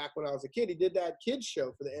Rashad back when I was a kid. He did that kids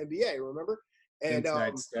show for the NBA, remember? And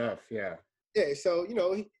inside stuff. Yeah. yeah, so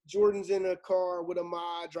Jordan's in a car with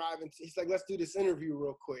Ahmad driving. He's like, "Let's do this interview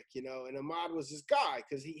real quick," and Ahmad was his guy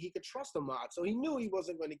because he could trust Ahmad, so he knew he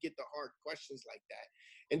wasn't going to get the hard questions like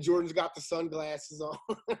that. And Jordan's got the sunglasses on.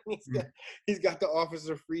 he's got the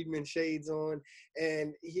Officer Friedman shades on,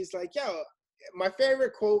 and he's like, "Yo." My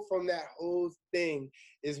favorite quote from that whole thing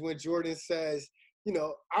is when Jordan says,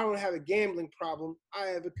 "I don't have a gambling problem. I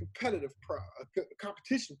have a competitive a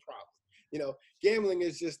competition problem." Gambling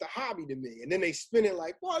is just a hobby to me. And then they spin it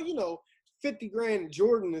like, well, 50 grand in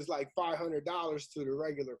Jordan is like $500 to the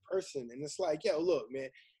regular person. And it's like, yo, look, man,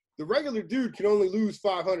 the regular dude can only lose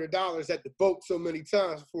 $500 at the boat so many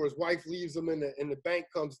times before his wife leaves him and the bank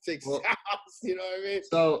comes and takes his house. You know what I mean?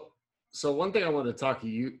 So one thing I want to talk to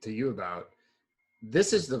you about,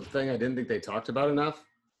 this is the thing I didn't think they talked about enough.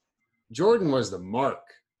 Jordan was the mark.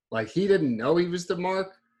 Like he didn't know he was the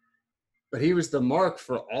mark, but he was the mark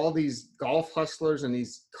for all these golf hustlers and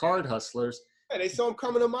these card hustlers. Yeah, they saw him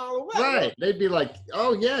coming a mile away. Right. They'd be like,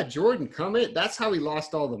 oh, yeah, Jordan, come in. That's how he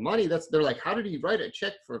lost all the money. They're like, how did he write a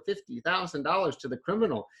check for $50,000 to the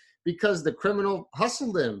criminal? Because the criminal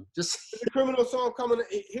hustled him. Just the criminal saw him coming.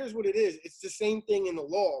 Here's what it is. It's the same thing in the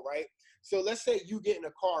law, right? So let's say you get in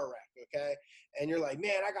a car wreck, okay? And you're like,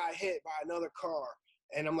 man, I got hit by another car.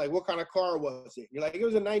 And I'm like, what kind of car was it? You're like, it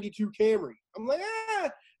was a 92 Camry. I'm like,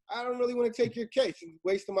 I don't really want to take your case. It's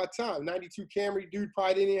wasting my time. 92 Camry, dude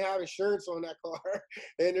probably didn't even have insurance on that car,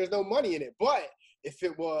 and there's no money in it. But if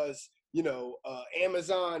it was,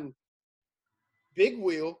 Amazon big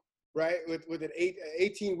wheel, right, with an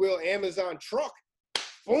 18-wheel Amazon truck,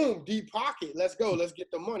 boom, deep pocket. Let's go. Let's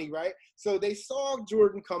get the money, right? So they saw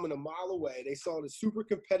Jordan coming a mile away. They saw the super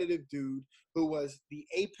competitive dude who was the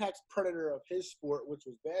apex predator of his sport, which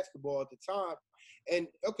was basketball at the time. And,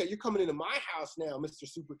 okay, you're coming into my house now, Mr.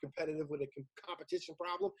 Super Competitive with a competition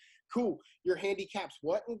problem. Cool. Your handicap's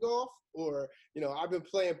what in golf? Or, I've been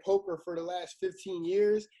playing poker for the last 15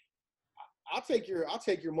 years. I'll take your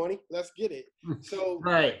money. Let's get it. So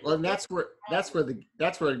right. Well, that's where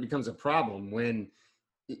it becomes a problem when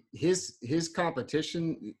his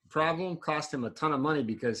competition problem cost him a ton of money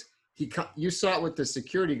because you saw it with the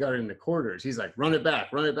security guard in the quarters. He's like, run it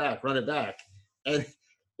back, run it back, run it back.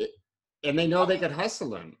 And they know they could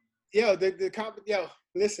hustle him.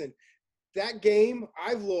 Listen, that game,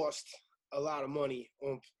 I've lost a lot of money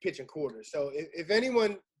on pitching quarters. So if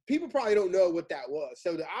anyone, people probably don't know what that was.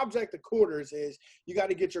 So the object of quarters is you got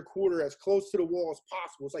to get your quarter as close to the wall as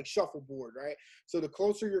possible. It's like shuffleboard, right? So the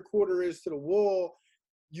closer your quarter is to the wall,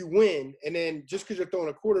 you win. And then just because you're throwing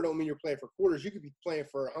a quarter don't mean you're playing for quarters. You could be playing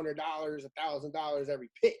for $100, $1,000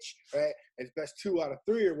 every pitch, right? It's best 2 out of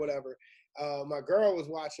 3 or whatever. My girl was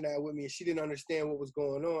watching that with me and she didn't understand what was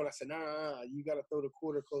going on. I said, nah, you got to throw the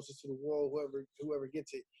quarter closest to the wall. Whoever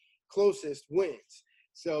gets it closest wins.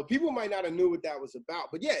 So people might not have knew what that was about.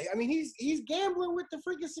 But yeah, I mean, he's gambling with the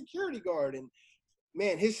freaking security guard. And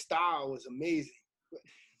man, his style was amazing.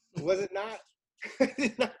 Was it not?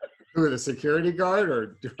 Who, the security guard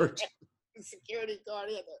or George? The security guard,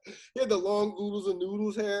 he had the long oodles and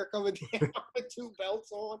noodles hair coming down with 2 belts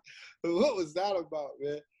on. What was that about,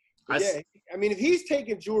 man? I mean, if he's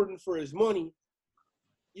taking Jordan for his money,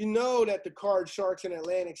 that the card sharks in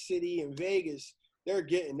Atlantic City and Vegas, they're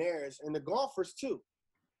getting theirs, and the golfers too.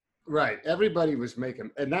 Right. Everybody was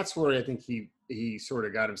making, and that's where I think he sort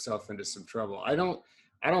of got himself into some trouble. I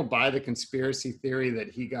don't buy the conspiracy theory that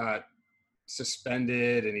he got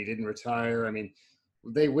suspended and he didn't retire. I mean,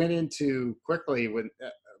 they went into quickly when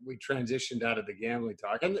we transitioned out of the gambling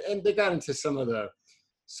talk, and they got into some of the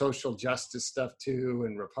social justice stuff too,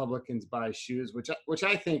 and Republicans buy shoes, which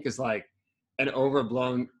I think is like an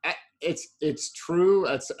overblown. It's true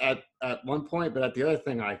at one point, but at the other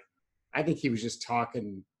thing, I think he was just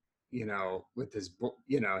talking, with his book,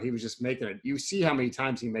 he was just making it. You see how many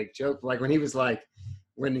times he make jokes, like when he was like,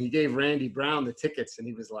 when he gave Randy Brown the tickets, and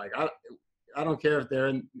he was like, I don't care if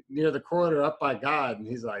they're near the court or up by God, and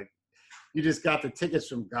he's like, you just got the tickets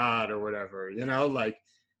from God or whatever, like.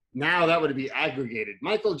 Now that would be aggregated.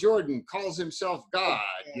 Michael Jordan calls himself God,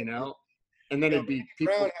 and then it'd be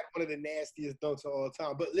people. Brown had one of the nastiest dunks of all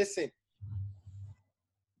time. But listen,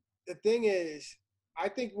 the thing is, I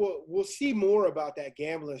think we'll see more about that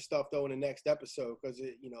gambling stuff though in the next episode, because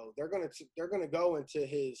they're gonna go into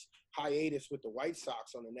his hiatus with the White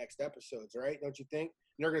Sox on the next episodes, right? Don't you think?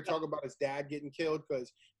 And they're gonna talk about his dad getting killed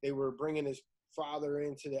because they were bringing his father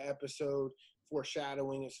into the episode,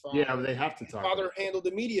 foreshadowing his father. Yeah, but they have to talk. His father handled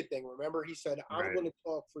the media thing. Remember, he said, "I'm going to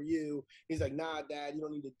talk for you." He's like, "Nah, Dad, you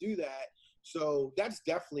don't need to do that." So that's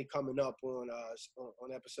definitely coming up on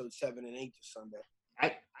episode 7 and 8 this Sunday.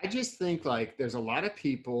 I just think like there's a lot of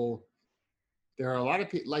people. There are a lot of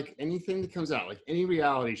people, like anything that comes out, like any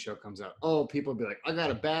reality show comes out. Oh, people be like, I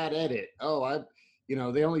got a bad edit. Oh,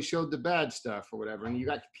 they only showed the bad stuff or whatever. And you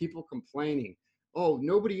got people complaining. Oh,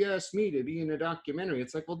 nobody asked me to be in a documentary.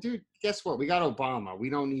 It's like, well, dude, guess what? We got Obama. We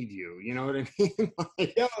don't need you. You know what I mean?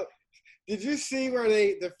 Like, yo, did you see where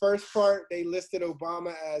the first part they listed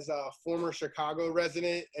Obama as a former Chicago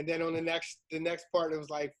resident, and then on the next part it was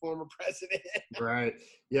like former president? Right.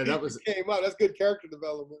 Yeah, that was came out. That's good character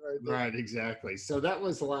development, right there. Right. Exactly. So that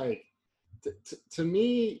was like, to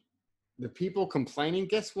me, the people complaining.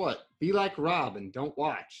 Guess what? Be like Rob and don't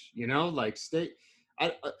watch. Like stay.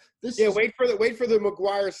 Wait for the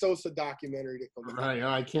McGuire Sosa documentary to come out. Right,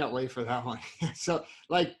 I can't wait for that one. So,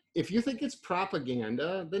 like, if you think it's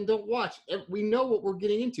propaganda, then don't watch. We know what we're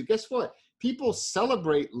getting into. Guess what? People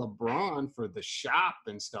celebrate LeBron for the shop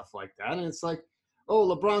and stuff like that, and it's like, oh,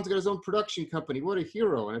 LeBron's got his own production company. What a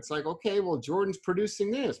hero! And it's like, okay, well, Jordan's producing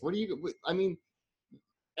this. What do you? I mean,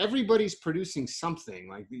 everybody's producing something.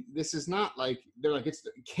 Like, this is not like they're like, it's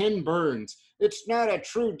Ken Burns. It's not a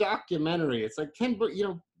true documentary. It's like Ken Burns,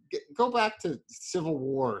 go back to Civil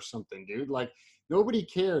War or something, dude. Like, nobody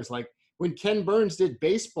cares. Like, when Ken Burns did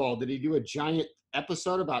baseball, did he do a giant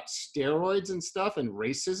episode about steroids and stuff and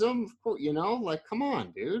racism? Like, come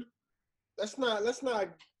on, dude. Let's not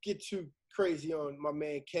get too crazy on my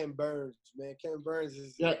man Ken Burns. Man, Ken Burns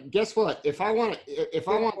is. Yeah. Guess what? If I want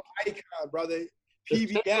icon, brother.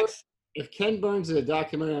 PBS. If Ken Burns did a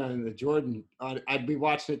documentary on the Jordan, I'd be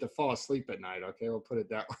watching it to fall asleep at night. Okay, we'll put it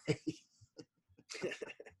that way.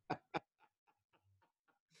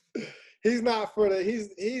 He's not for the.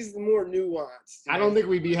 He's more nuanced. I don't think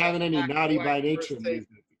we'd be having any Naughty by Nature music.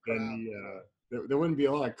 There wouldn't be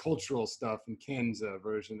a lot of cultural stuff in Ken's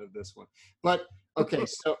version of this one. But okay,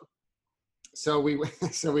 so we went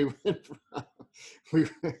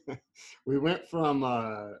from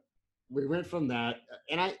that,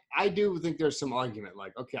 and I do think there's some argument.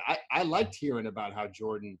 Like, okay, I liked hearing about how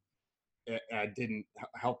Jordan didn't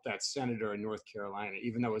help that senator in North Carolina,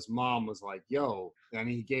 even though his mom was like, yo, I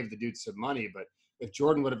mean, he gave the dude some money, but if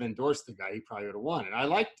Jordan would have endorsed the guy, he probably would have won. And I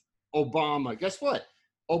liked Obama. Guess what?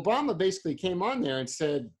 Obama basically came on there and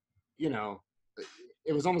said,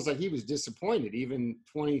 it was almost like he was disappointed even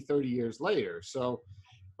 20, 30 years later. So,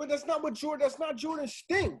 but that's not Jordan's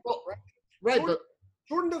thing. Well, right.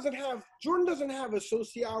 Jordan doesn't have a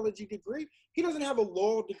sociology degree. He doesn't have a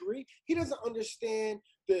law degree. He doesn't understand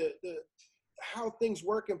the how things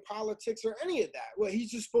work in politics or any of that. Well,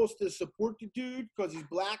 he's just supposed to support the dude because he's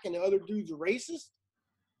black and the other dude's a racist.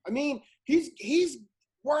 I mean, he's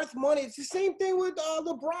worth money. It's the same thing with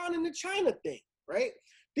LeBron and the China thing, right?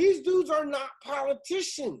 These dudes are not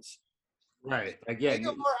politicians. Right. Again, they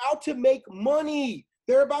are out to make money.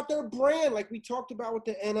 They're about their brand, like we talked about with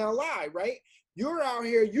the NLI, right? You're out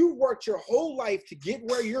here, you worked your whole life to get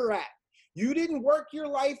where you're at. You didn't work your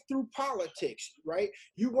life through politics, right?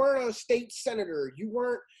 You weren't a state senator. You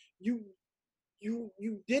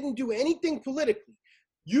didn't do anything politically.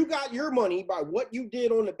 You got your money by what you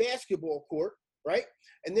did on the basketball court, right?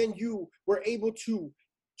 And then you were able to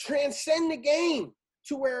transcend the game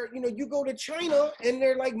to where, you go to China and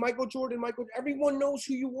they're like Michael Jordan, everyone knows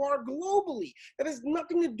who you are globally. That has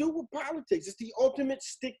nothing to do with politics. It's the ultimate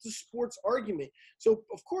stick to sports argument. So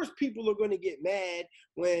of course people are going to get mad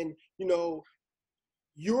when,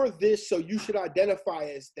 you're this, so you should identify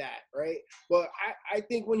as that, right? But I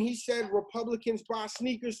think when he said Republicans buy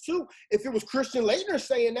sneakers too, if it was Christian Laettner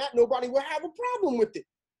saying that, nobody would have a problem with it,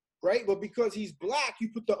 right? But because he's black, you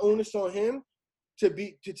put the onus on him to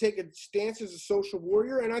take a stance as a social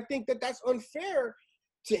warrior, and I think that that's unfair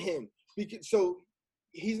to him. So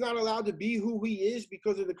he's not allowed to be who he is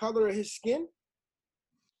because of the color of his skin.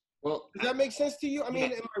 Well, does that make sense to you? I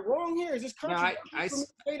mean, am I wrong here? Is this controversial for me to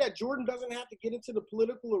say that Jordan doesn't have to get into the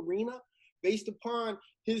political arena based upon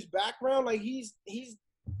his background? Like he's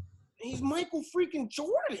Michael freaking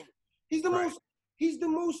Jordan. He's the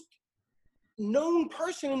most known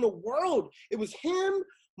person in the world. It was him,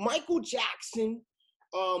 Michael Jackson.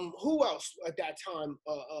 Who else at that time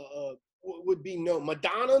would be known?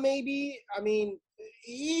 Madonna, maybe. I mean,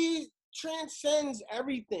 he transcends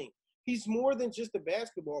everything. He's more than just a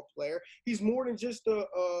basketball player. He's more than just a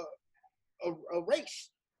race,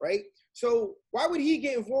 right? So why would he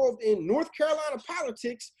get involved in North Carolina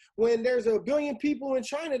politics when there's a billion people in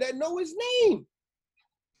China that know his name?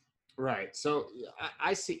 Right. So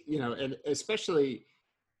I see, and especially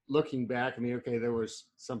looking back, I mean, okay, there was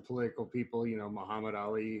some political people, Muhammad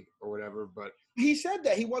Ali or whatever, but he said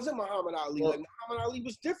that he wasn't Muhammad Ali. Well, like Muhammad Ali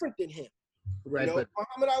was different than him. Right, but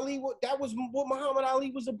Muhammad Ali, that was what Muhammad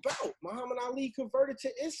Ali was about. Muhammad Ali converted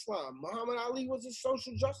to Islam. Muhammad Ali was a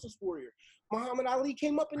social justice warrior. Muhammad Ali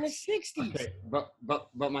came up in the 60s. Okay, but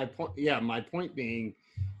my point being,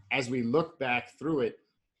 as we look back through it,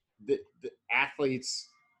 the athletes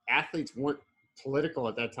weren't political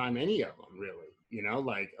at that time, any of them really.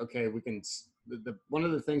 Like, okay, we can. One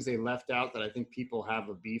of the things they left out that I think people have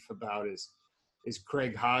a beef about is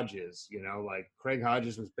Craig Hodges. Like Craig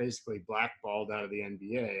Hodges was basically blackballed out of the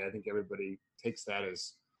NBA. I think everybody takes that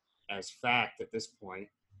as fact at this point.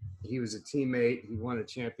 He was a teammate. He won the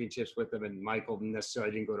championships with him, and Michael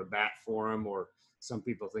necessarily didn't go to bat for him, or some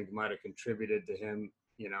people think he might have contributed to him,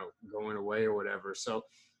 going away or whatever. So,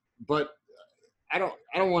 but I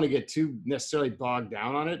don't want to get too necessarily bogged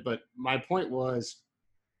down on it. But my point was,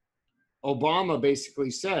 Obama basically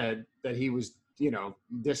said that he was,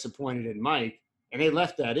 disappointed in Mike. And they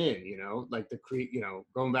left that in, like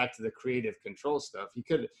going back to the creative control stuff. They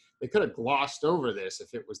could have glossed over this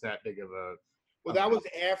if it was that big of a. Well, that was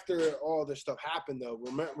after all this stuff happened, though.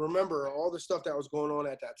 Remember, all the stuff that was going on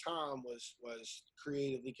at that time was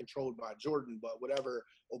creatively controlled by Jordan. But whatever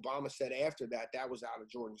Obama said after that, that was out of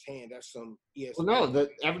Jordan's hand. That's some ESPN. Well, no,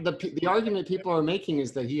 the argument people are making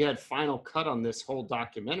is that he had final cut on this whole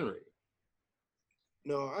documentary.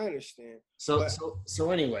 No, I understand. So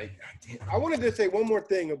anyway, I wanted to say one more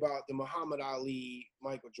thing about the Muhammad Ali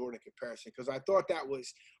Michael Jordan comparison, because I thought that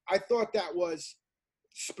was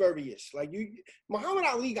spurious. Like Muhammad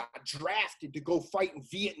Ali got drafted to go fight in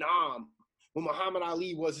Vietnam when Muhammad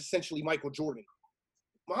Ali was essentially Michael Jordan.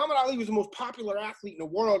 Muhammad Ali was the most popular athlete in the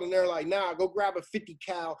world, and they're like, nah, go grab a 50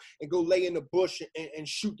 cal and go lay in the bush and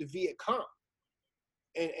shoot the Viet Cong.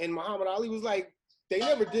 And Muhammad Ali was like, they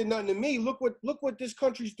never did nothing to me. Look what this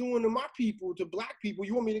country's doing to my people, to black people.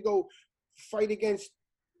 You want me to go fight against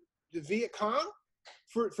the Viet Cong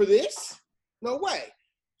for this? No way.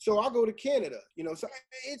 So I'll go to Canada. So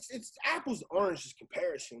it's apples to oranges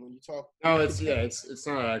comparison when you talk. No, it's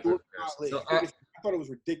not accurate. So, I thought it was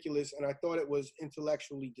ridiculous, and I thought it was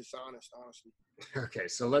intellectually dishonest, honestly. Okay,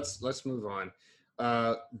 so let's move on.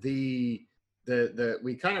 We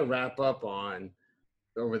kind of wrap up on,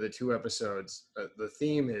 over the 2 episodes, the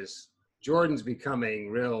theme is Jordan's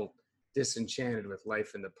becoming real disenchanted with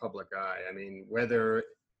life in the public eye. I mean, whether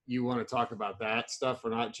you want to talk about that stuff or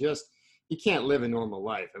not, just he can't live a normal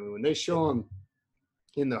life. I mean, when they show him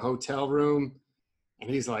in the hotel room and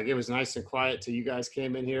he's like, it was nice and quiet till you guys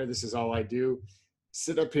came in here. This is all I do.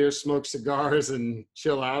 Sit up here, smoke cigars and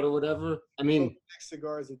chill out or whatever. I mean, 6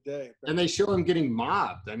 cigars a day. And they show him getting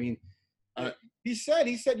mobbed. I mean, he said,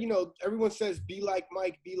 everyone says, be like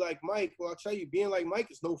Mike, be like Mike. Well, I'll tell you, being like Mike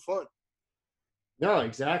is no fun. No,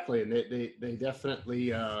 exactly. And they definitely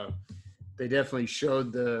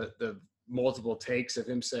showed the multiple takes of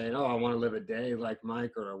him saying, oh, I want to live a day like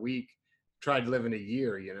Mike, or a week, tried living a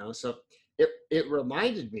year, So it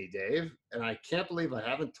reminded me, Dave, and I can't believe I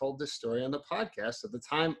haven't told this story on the podcast, of the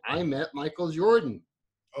time I met Michael Jordan.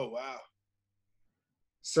 Oh, wow.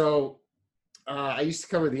 So I used to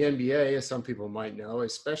cover the NBA, as some people might know,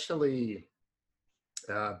 especially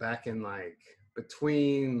back in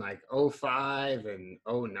between 05 and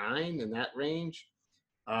 09, in that range.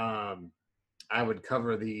 I would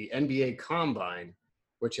cover the NBA Combine,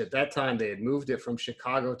 which at that time they had moved it from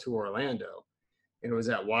Chicago to Orlando. And it was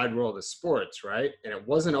at Wide World of Sports, right? And it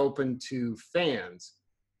wasn't open to fans.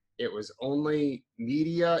 It was only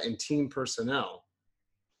media and team personnel.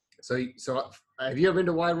 So have you ever been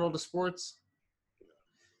to Wide World of Sports?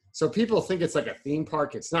 So people think it's like a theme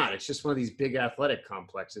park. It's not. It's just one of these big athletic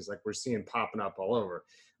complexes like we're seeing popping up all over.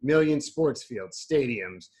 Million sports fields,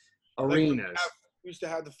 stadiums, Like arenas. we used to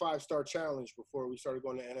have the 5-star challenge before we started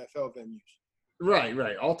going to NFL venues.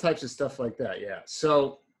 Right. All types of stuff like that. Yeah.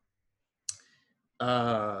 So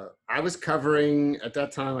I was covering at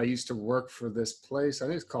that time. I used to work for this place. I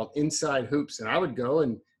think it's called Inside Hoops, and I would go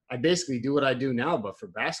and I basically do what I do now, but for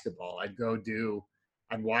basketball. I'd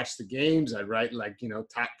watch the games. I'd write like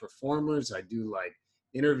top performers. I'd do like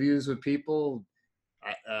interviews with people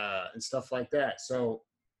and stuff like that. So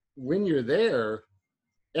when you're there,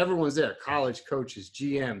 everyone's there: college coaches,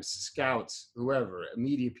 GMs, scouts, whoever,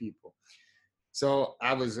 media people. So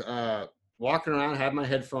I was walking around, had my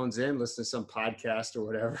headphones in, listening to some podcast or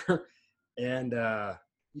whatever, and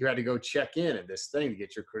you had to go check in at this thing to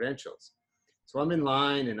get your credentials. So I'm in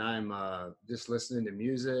line and I'm just listening to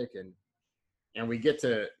music, and we get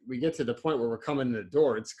to the point where we're coming to the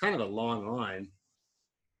door. It's kind of a long line,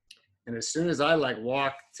 and as soon as I like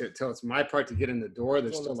walk till it's my part to get in the door,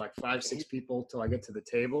 there's still like 5-6 people till I get to the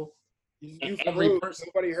table. You froze.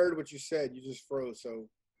 Nobody heard what you said. You just froze. So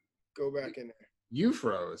go back in there. You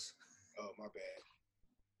froze. Oh, my bad.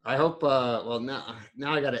 I hope. Well,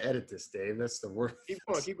 now I got to edit this, Dave. That's the worst. Keep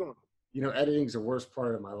going. Editing's the worst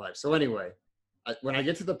part of my life. So anyway, when I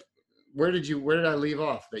get to where did I leave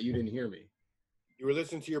off that you didn't hear me? You were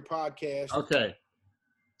listening to your podcast. Okay.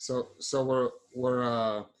 So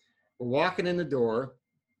we're walking in the door,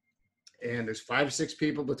 and there's 5 or 6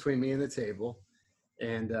 people between me and the table,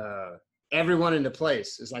 and everyone in the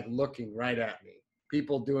place is like looking right at me.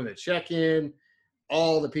 People doing the check-in,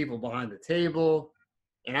 all the people behind the table.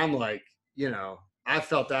 And I'm like, I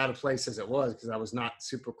felt out of place as it was because I was not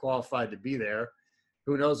super qualified to be there.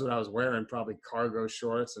 Who knows what I was wearing? Probably cargo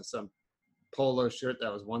shorts and some polo shirt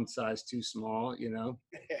that was one size too small,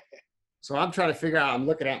 So I'm trying to figure out, I'm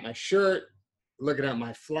looking at my shirt, looking at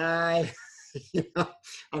my fly,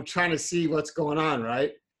 I'm trying to see what's going on,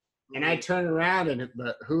 right? And I turn around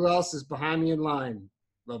but who else is behind me in line?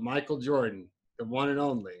 But Michael Jordan, the one and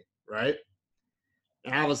only, right?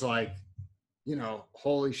 And I was like,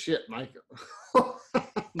 holy shit, Michael.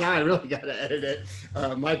 Now I really got to edit it.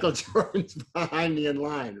 Michael Jordan's behind me in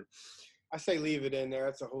line. I say leave it in there.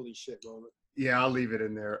 That's a holy shit moment. Yeah, I'll leave it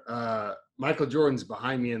in there. Michael Jordan's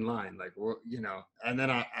behind me in line, like, and then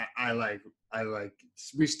I like,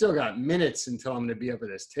 we still got minutes until I'm going to be up at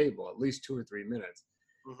this table, at least 2 or 3 minutes.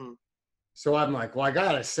 Mm-hmm. So I'm like, well, I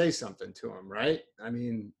got to say something to him, right? I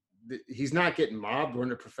mean, he's not getting mobbed. We're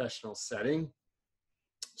in a professional setting.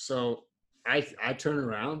 So I turn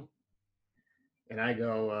around and I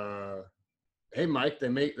go, hey, Mike, they're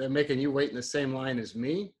making you wait in the same line as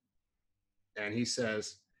me. And he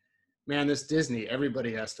says, man, this Disney,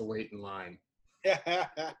 everybody has to wait in line. I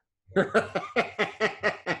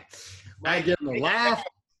give him a laugh.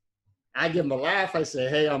 I say,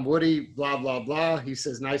 hey, I'm Woody, blah, blah, blah. He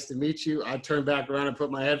says, nice to meet you. I turn back around and put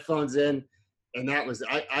my headphones in. And that was,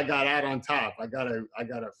 I got out on top. I got a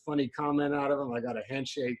funny comment out of him. I got a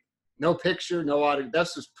handshake. No picture, no audio.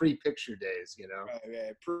 This was pre-picture days, Right,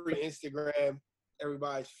 yeah. Pre-Instagram,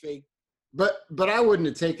 everybody's fake. But I wouldn't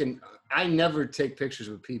have taken. I never take pictures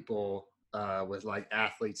with people with like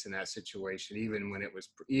athletes in that situation, even when it was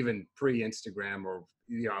even pre-Instagram or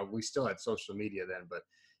we still had social media then. But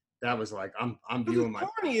that was like I'm viewing my.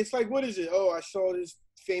 Funny. It's like, what is it? Oh, I saw this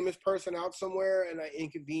famous person out somewhere and I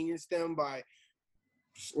inconvenienced them by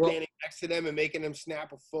standing next to them and making them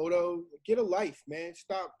snap a photo. Get a life, man.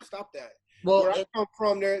 Stop that. Well, where I come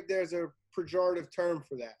from, there's a pejorative term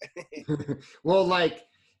for that. Well, like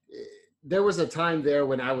there was a time there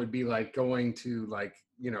when I would be like going to like,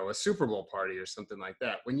 a Super Bowl party or something like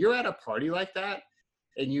that. When you're at a party like that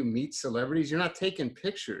and you meet celebrities, you're not taking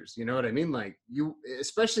pictures. You know what I mean? Like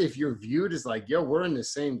especially if you're viewed as like, yo, we're in the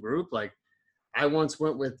same group. Like I once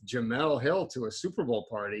went with Jamel Hill to a Super Bowl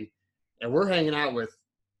party and we're hanging out with,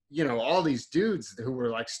 all these dudes who were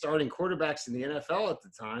like starting quarterbacks in the NFL at the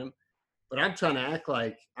time. But I'm trying to act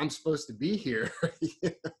like I'm supposed to be here.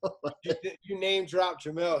 You name drop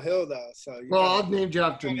Jamel Hill though, so I'll name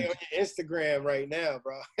drop on your Instagram right now,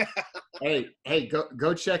 bro. hey,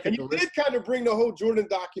 go check it. You did kind of bring the whole Jordan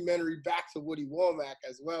documentary back to Woody Womack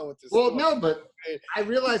as well with this. Well, no, but I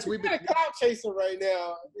realize we've been clout chasing right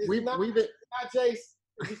now. We've been not Jace.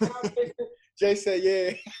 Jay said,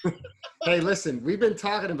 "Yeah." Hey, listen, we've been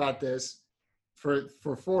talking about this for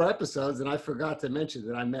 4 episodes, and I forgot to mention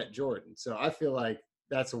that I met Jordan. So I feel like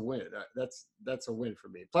that's a win. That's a win for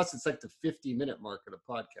me. Plus, it's like the 50-minute mark of the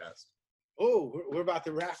podcast. Oh, we're about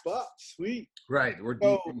to wrap up. Sweet. Right, we're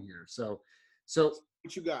deep in here. So So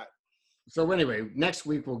What you got? so anyway, next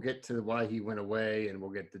week we'll get to why he went away, and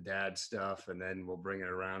we'll get the dad stuff, and then we'll bring it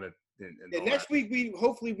around it and And all that. next week we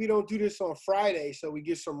hopefully we don't do this on Friday, so we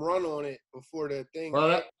get some run on it before the thing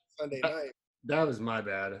Well, Sunday that, night. that was my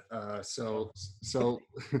bad. So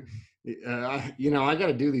you know, I got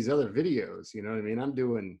to do these other videos. You know what I mean? I'm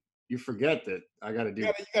doing. You forget that I got to do.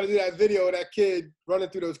 You gotta do that video of that kid running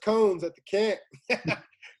through those cones at the camp.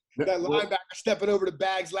 That Well, linebacker stepping over the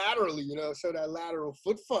bags laterally, so that lateral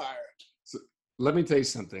foot fire. so let me tell you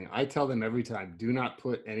something. I tell them every time, do not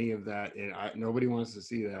put any of that in. Nobody wants to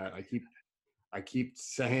see that. I keep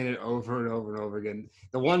saying it over and over and over again.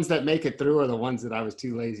 The ones that make it through are the ones that I was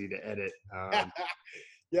too lazy to edit.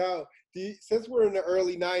 Yo, since we're in the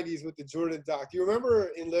early 90s with the Jordan doc, do you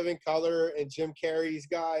remember in Living Color and Jim Carrey's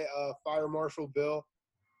guy, Fire Marshal Bill?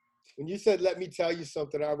 When you said, let me tell you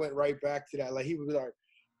something, I went right back to that. Like, he would be like,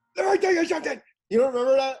 let me tell you something. You don't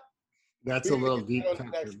remember that? That's We a gotta little get deep that on cut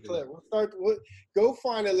the for next me. clip. Go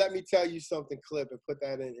find a let me tell you something clip and put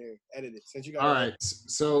that in here. Edit it. Since you got All right,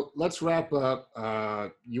 so let's wrap up.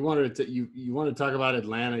 You wanted to you wanted to talk about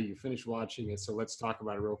Atlanta. You finished watching it, so let's talk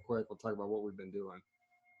about it real quick. We'll talk about what we've been doing.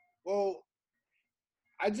 Well,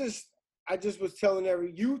 I just was telling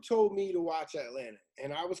you told me to watch Atlanta,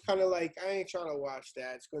 and I was kind of like, I ain't trying to watch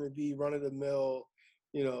that. It's going to be run of the mill,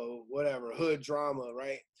 whatever, hood drama,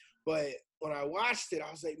 right? But when I watched it,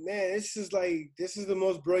 I was like, man, this is the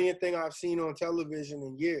most brilliant thing I've seen on television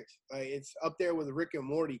in years. Like, it's up there with Rick and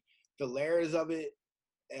Morty. The layers of it,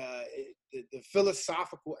 the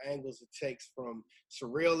philosophical angles it takes from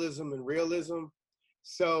surrealism and realism.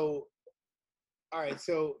 So, all right,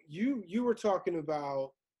 so you were talking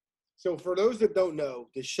about. So for those that don't know,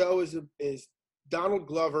 the show is Donald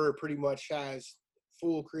Glover pretty much has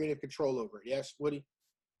full creative control over it. Yes, Woody?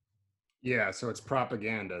 Yeah, so it's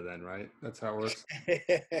propaganda then, right? That's how it works.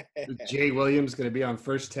 Jay Williams going to be on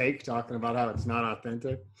First Take talking about how it's not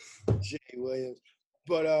authentic. Jay Williams.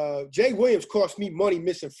 But Jay Williams cost me money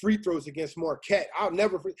missing free throws against Marquette. I'll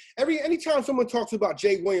never anytime someone talks about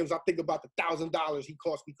Jay Williams, I think about the $1,000 he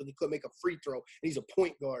cost me because he couldn't make a free throw and he's a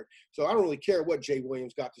point guard. So I don't really care what Jay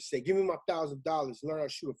Williams got to say. Give me my $1,000. Learn how to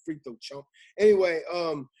shoot a free throw, chump. Anyway,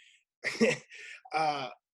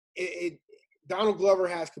 Donald Glover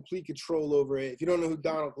has complete control over it. If you don't know who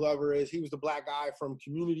Donald Glover is, he was the black guy from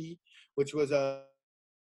Community, which was a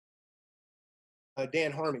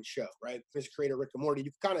Dan Harmon show, right? His creator Rick and Morty.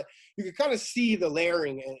 You can kind of see the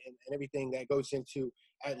layering and everything that goes into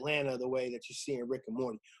Atlanta the way that you see in Rick and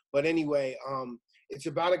Morty. But anyway, it's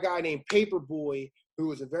about a guy named Paperboy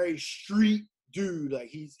who is a very street dude. Like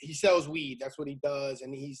he sells weed. That's what he does,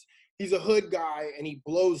 and he's a hood guy, and he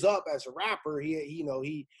blows up as a rapper.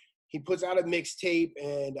 He puts out a mixtape,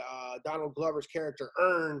 and Donald Glover's character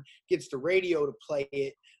Earn gets the radio to play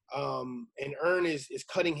it. And Earn is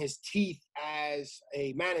cutting his teeth as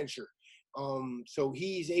a manager. So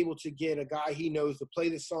he's able to get a guy he knows to play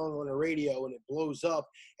the song on the radio, and it blows up.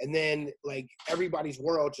 And then like everybody's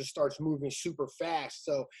world just starts moving super fast.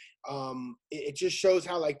 So it just shows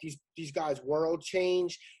how like these guys' world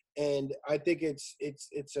change. And I think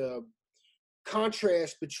it's a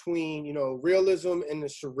contrast between realism and the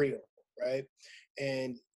surreal, right?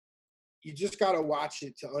 And you just got to watch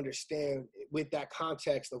it to understand with that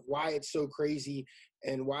context of why it's so crazy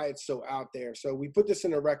and why it's so out there. So we put this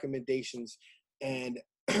in the recommendations, and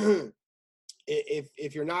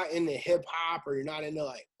if you're not into hip hop or you're not into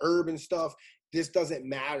like urban stuff, this doesn't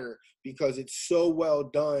matter because it's so well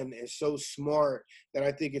done and so smart that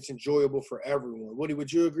I think it's enjoyable for everyone. Woody,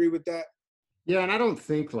 would you agree with that? Yeah, and I don't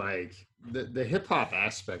think like the hip hop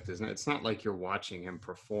aspect isn't. It's not like you're watching him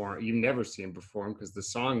perform. You never see him perform because the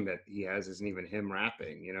song that he has isn't even him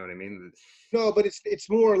rapping. You know what I mean? No, but it's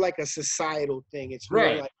more like a societal thing. It's more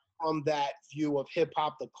Right. like from that view of hip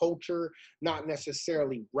hop, the culture, not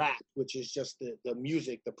necessarily rap, which is just the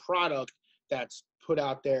music, the product that's put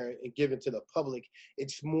out there and given to the public.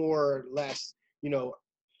 It's more or less,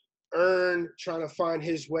 Earn trying to find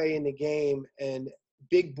his way in the game, and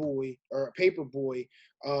Big Boy or Paper Boy,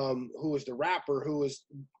 who was the rapper, who was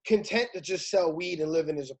content to just sell weed and live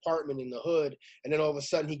in his apartment in the hood. And then all of a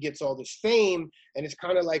sudden he gets all this fame. And it's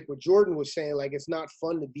kind of like what Jordan was saying, like, it's not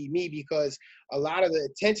fun to be me because a lot of the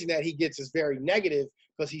attention that he gets is very negative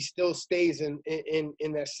because he still stays in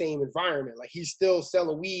that same environment. Like he's still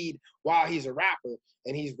selling weed while he's a rapper,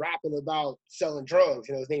 and he's rapping about selling drugs.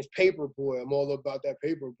 His name's Paper Boy. I'm all about that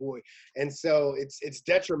Paper Boy. And so it's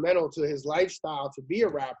detrimental to his lifestyle to be a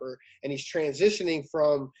rapper, and he's transitioning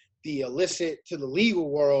from the illicit to the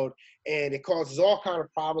legal world, and it causes all kind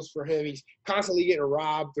of problems for him. He's constantly getting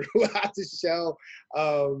robbed throughout the show.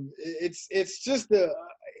 It's just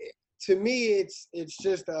to me, it's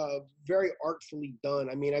just very artfully done.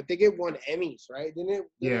 I mean, I think it won Emmys, right? Didn't it?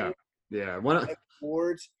 Yeah, yeah.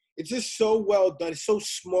 Awards. It's just so well done. It's so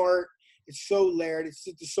smart. It's so layered. It's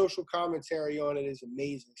just the social commentary on it is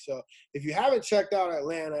amazing. So if you haven't checked out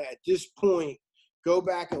Atlanta at this point, go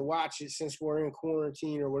back and watch it since we're in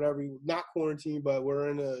quarantine or whatever. Not quarantine, but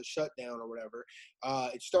we're in a shutdown or whatever.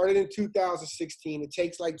 It started in 2016. It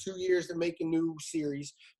takes like 2 years to make a new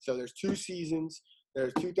series. So there's 2 seasons.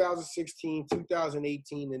 There's 2016,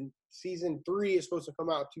 2018, and season 3 is supposed to come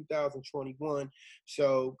out 2021.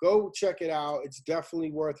 So go check it out. It's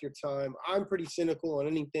definitely worth your time. I'm pretty cynical on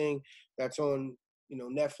anything that's on,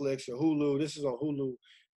 Netflix or Hulu. This is on Hulu.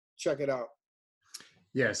 Check it out.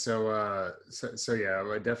 Yeah, so yeah, I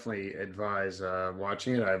would definitely advise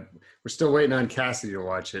watching it. We're still waiting on Cassidy to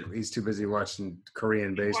watch it. He's too busy watching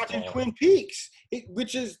Korean baseball. Watching Twin Peaks,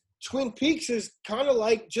 Twin Peaks is kind of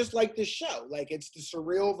just like this show. Like it's the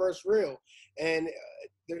surreal versus real, and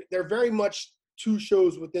they're very much 2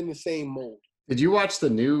 shows within the same mold. Did you watch the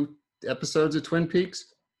new episodes of Twin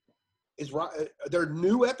Peaks? Is there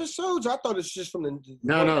new episodes? I thought it's just from the.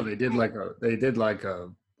 No, they did like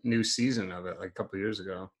a new season of it like a couple years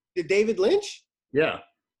ago. Did David Lynch? Yeah.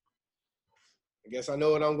 I guess I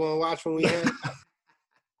know what I'm going to watch when we end.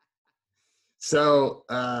 So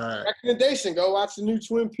recommendation: go watch the new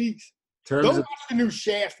Twin Peaks. Don't watch the new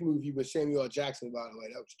Shaft movie with Samuel L. Jackson. By the way,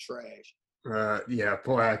 that was trash. Yeah,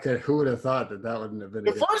 boy, who would have thought that wouldn't have been.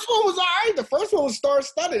 The first one was all right. The first one was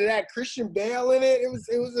star-studded. It had Christian Bale in it. It was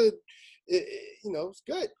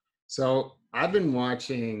good. So I've been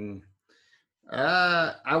watching.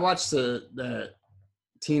 I watched the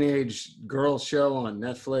teenage girl show on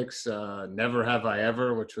Netflix, Never Have I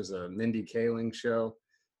Ever, which was a Mindy Kaling show.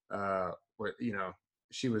 Where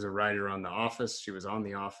she was a writer on The Office. She was on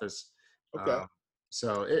The Office. Okay.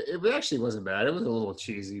 So it actually wasn't bad. It was a little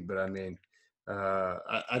cheesy, but I mean,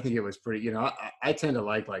 I think it was pretty. I tend to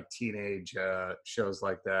like teenage shows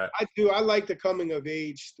like that. I do. I like the coming of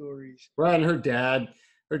age stories. Well, and her dad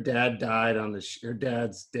died her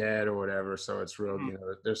dad's dead or whatever. So it's real.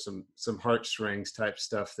 There's some heartstrings type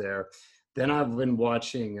stuff there. Then I've been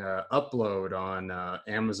watching Upload on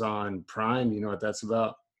Amazon Prime. You know what that's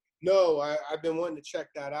about? No, I've been wanting to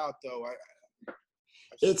check that out though.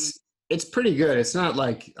 It's pretty good. It's not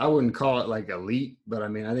I wouldn't call it like elite, but I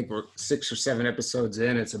mean, I think we're 6 or 7 episodes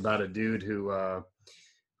in. It's about a dude who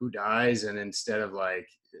dies, and instead of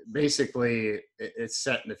basically it's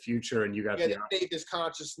set in the future, and you got the Davis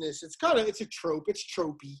consciousness. It's a trope. It's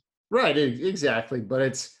tropey. Right, exactly. But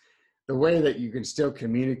it's the way that you can still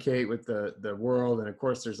communicate with the world, and of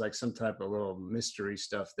course, there's some type of little mystery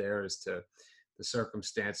stuff there as to the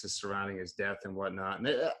circumstances surrounding his death and whatnot. And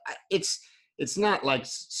it's not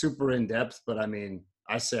super in depth, but I mean,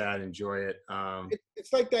 I say I'd enjoy it.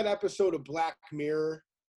 It's like that episode of Black Mirror.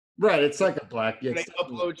 Right, it's like a they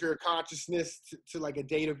upload your consciousness to a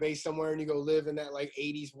database somewhere, and you go live in that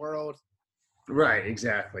 80s world. Right,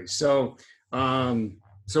 exactly. So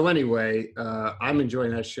anyway, I'm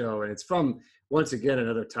enjoying that show, and it's from, once again,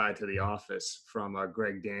 another tie to The Office from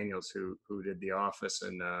Greg Daniels, who did The Office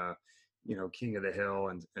and King of the Hill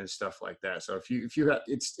and stuff like that. So if you have,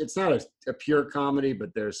 it's not a pure comedy,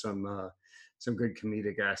 but there's some good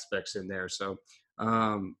comedic aspects in there. So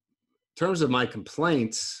in terms of my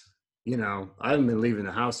complaints, I haven't been leaving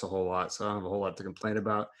the house a whole lot, so I don't have a whole lot to complain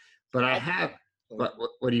about. But I have.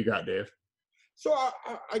 What do you got, Dave? So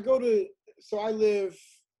I live.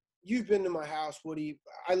 You've been to my house, Woody.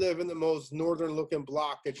 I live in the most northern-looking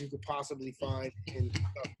block that you could possibly find in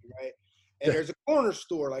Kentucky, right? And there's a corner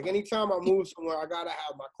store. Anytime I move somewhere, I gotta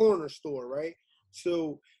have my corner store, right?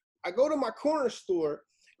 So I go to my corner store,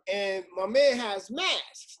 and my man has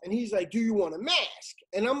masks, and he's like, "Do you want a mask?"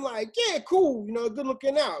 And I'm like, "Yeah, cool. Good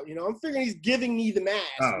looking out. I'm figuring he's giving me the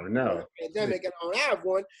mask. Oh no, pandemic, and I don't have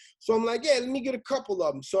one." So I'm like, "Yeah, let me get a couple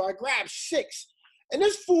of them." So I grab 6, and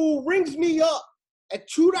this fool rings me up at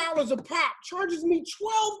 $2 a pop, charges me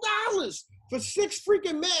 $12 for 6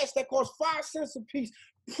 freaking masks that cost 5 cents a piece.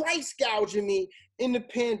 Price gouging me in the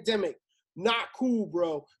pandemic. Not cool,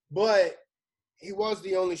 bro. But he was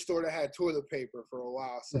the only store that had toilet paper for a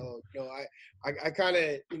while. So, I kind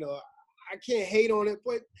of, I can't hate on it,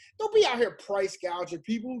 but don't be out here price gouging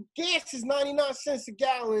people. Gas is 99 cents a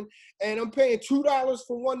gallon, and I'm paying $2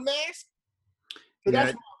 for one mask. So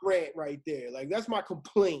that's my rant right there. That's my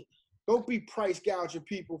complaint. Don't be price gouging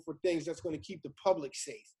people for things that's going to keep the public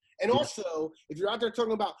safe. And also, if you're out there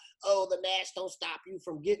talking about, the mask don't stop you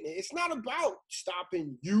from getting it, it's not about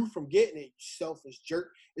stopping you from getting it, you selfish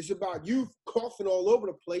jerk. It's about you coughing all over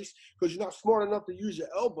the place because you're not smart enough to use your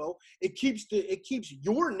elbow. It keeps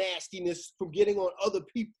your nastiness from getting on other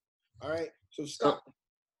people. All right. So So, stop,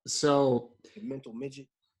 so you mental midget.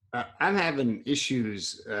 I'm having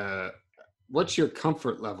issues. What's your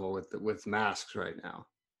comfort level with masks right now?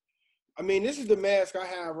 I mean, this is the mask I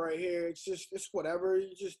have right here. It's whatever.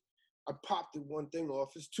 I popped the one thing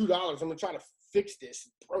off. It's $2. I'm gonna try to fix this.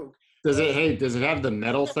 It's broke. Does But it? Hey, does it have the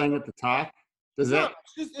metal thing at the top? Does no, that?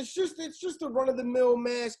 it's just a run of the mill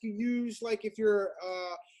mask you use like if you're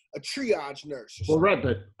a triage nurse or Well, something. right,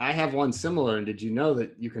 but I have one similar. And did you know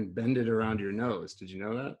that you can bend it around your nose? Did you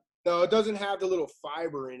know that? No, it doesn't have the little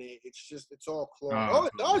fiber in it. It's all cloth. Oh, Oh,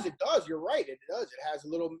 it does. It does. You're right. It does. It has a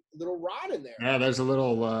little rod in there. yeah. There's Oh, a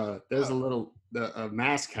little a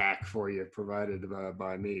mask hack for you provided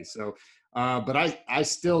by me. So, but I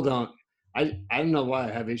still don't. I don't know why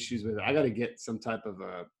I have issues with it. I got to get some type of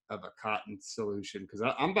a cotton solution because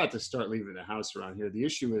I'm about to start leaving the house around here. The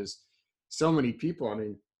issue is so many people. I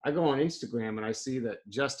mean, I go on Instagram and I see that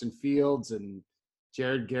Justin Fields and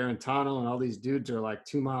Jared Garantano and all these dudes are like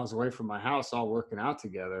 2 miles away from my house, all working out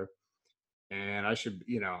together. And I should,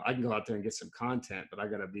 I can go out there and get some content, but I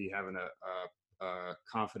got to be having a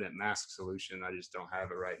confident mask solution. I just don't have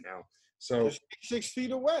it right now. So just 6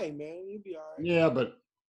 feet away, man. You'll be all right. yeah, but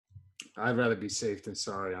I'd rather be safe than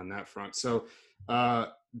sorry on that front. So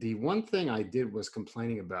the one thing I did was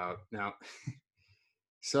complaining about now.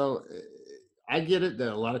 So I get it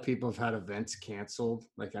that a lot of people have had events canceled.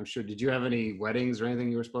 Like I'm sure, did you have any weddings or anything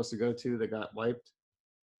you were supposed to go to that got wiped?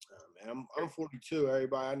 Oh, man, I'm 42.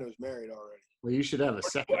 Everybody I know is married already. Well, you should have a Well,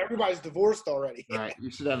 second. everybody's divorced already. Right, you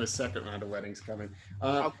should have a second round of weddings coming.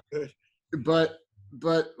 I'm good. But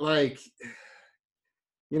like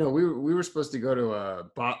we were supposed to go to a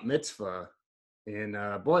bat mitzvah in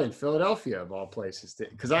Philadelphia of all places,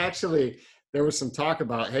 because there was some talk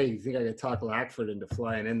about, hey, you think I could talk Lackford into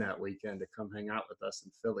flying in that weekend to come hang out with us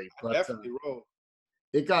in Philly, I but definitely roll.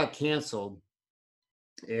 it got canceled.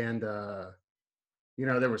 And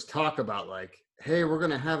there was talk about like, hey, we're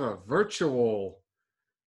gonna have a virtual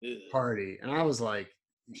Ugh, party, and I was like,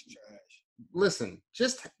 it's trash. listen,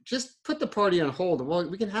 just put the party on hold. Well,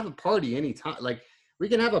 we can have a party anytime. Like we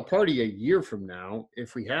can have a party a year from now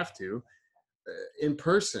if we have to, in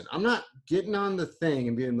person. I'm not getting on the thing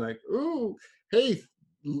and being like, ooh, hey,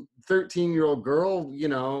 13-year-old girl,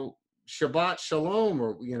 Shabbat Shalom,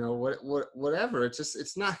 or whatever.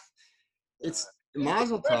 It's not. Nah. It's It's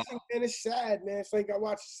Mazel Tov. depressing, man. It's sad, man. It's like I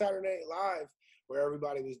watched Saturday Night Live where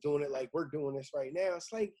everybody was doing it like we're doing this right now.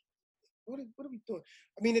 It's like, what are we doing?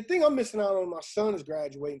 I mean, the thing I'm missing out on, my son is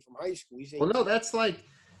graduating from high school. He's Well, 18. no, that's He's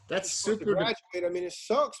supposed to super. graduate. I mean, it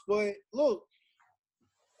sucks, but look,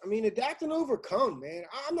 I mean, adapt and overcome, man.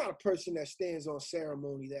 I'm not a person that stands on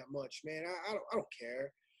ceremony that much, man. I don't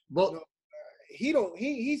care. You Well, know,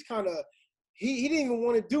 he's kind of he didn't even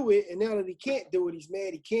want to do it, and now that he can't do it, he's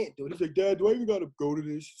mad he can't do it. He's like, Dad, do I even gotta go to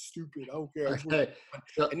this? It's stupid. I don't care. okay.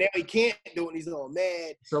 So, And now he can't do it, and he's all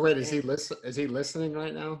mad. so wait, is And is he listening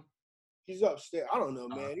right now? he's upstairs. I don't know,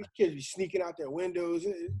 man. These kids be sneaking out their windows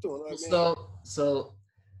and doing like, man. So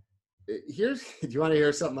here's, do you want to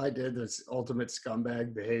hear something I did that's ultimate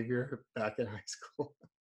scumbag behavior back in high school?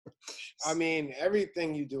 I mean,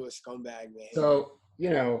 everything you do is scumbag, man. So,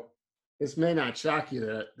 this may not shock you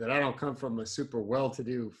that I don't come from a super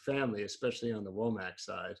well-to-do family, especially on the Womack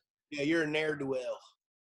side. Yeah, you're a ne'er-do-well.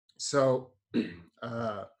 So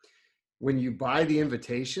when you buy the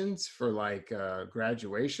invitations for like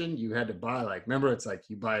graduation, you had to buy like, remember, it's like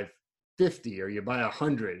you buy 50 or you buy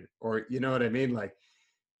 100, or you know what I mean? Like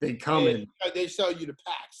they come Yeah, in. they sell you the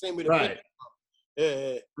pack. Same with the Right.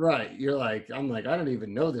 Yeah. Right. I'm like, I don't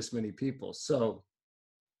even know this many people. So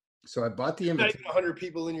I bought the Not invitation. even 100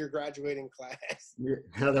 people in your graduating class. Yeah,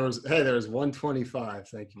 there was 125.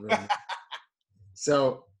 Thank you very much.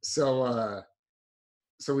 So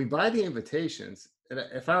we buy the invitations, and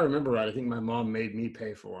if I remember right, I think my mom made me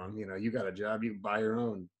pay for them. You got a job, you buy your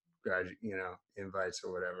own invites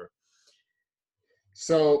or whatever.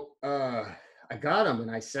 So I got them,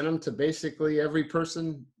 and I sent them to basically every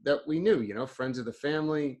person that we knew, friends of the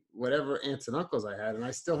family, whatever aunts and uncles I had, and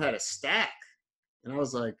I still had a stack. And I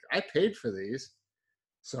was like, I paid for these.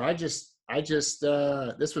 So I just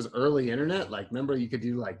this was early internet. Like, remember you could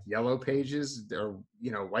do like yellow pages or,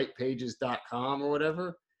 whitepages.com or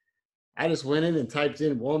whatever. I just went in and typed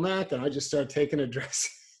in Womack, and I just started taking address.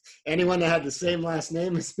 Anyone that had the same last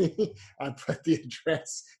name as me, I put the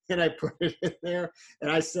address and I put it in there,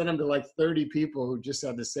 and I sent them to like 30 people who just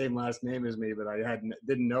had the same last name as me, but I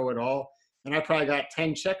didn't know at all. And I probably got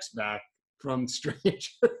 10 checks back from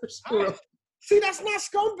strangers. See, that's not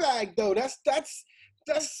scumbag though.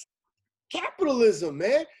 That's capitalism,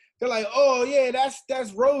 man. They're like, oh yeah,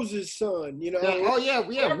 that's Rose's son, you Yeah. know. Oh yeah.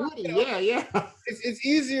 Yeah. Woody. You know, Yeah. Yeah. it's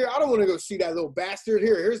easier. I don't want to go see that little bastard.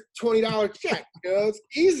 Here's $20 check. You know, it's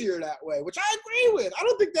easier that way, which I agree with. I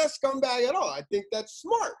don't think that's scumbag at all. I think that's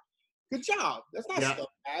smart. Good job. That's not Yeah.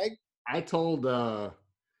 scumbag. I told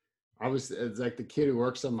it's like the kid who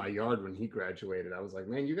works on my yard when he graduated. I was like,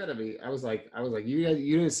 man, you gotta be. I was like, you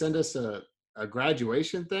didn't send us a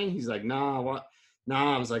graduation thing. He's like, nah, what?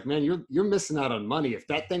 Nah. I was like, man, you're missing out on money. If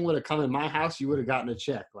that thing would have come in my house, you would have gotten a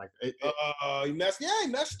check. Like, He messed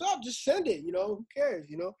up. Just send it. You know, who cares?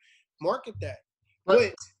 You know, market that.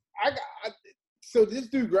 but But so this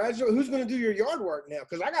dude graduate. Who's gonna do your yard work now?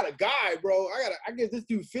 Because I got a guy, bro. I give this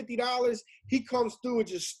dude $50. He comes through and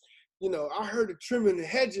just, you know, I heard of trimming the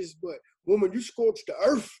hedges, but woman, you scorched the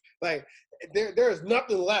earth. Like there is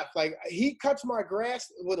nothing left. Like he cuts my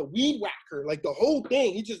grass with a weed whacker, like the whole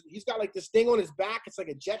thing. He's got like this thing on his back. It's like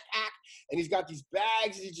a jetpack, and he's got these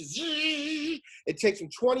bags. And he just it takes him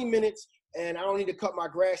 20 minutes, and I don't need to cut my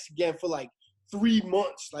grass again for like 3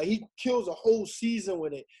 months. Like he kills a whole season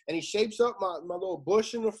with it, and he shapes up my little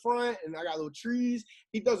bush in the front, and I got little trees.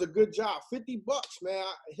 He does a good job. $50, man.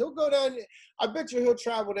 He'll go down. I bet you he'll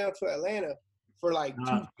travel down to Atlanta for like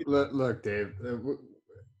look, Dave.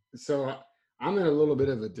 So I'm in a little bit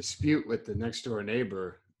of a dispute with the next door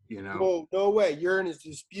neighbor. You know. Oh, no way. You're in a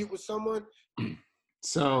dispute with someone?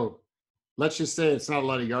 So let's just say it's not a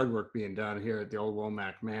lot of yard work being done here at the old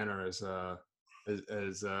Womack Manor as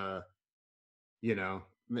you know.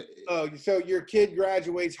 Oh, so your kid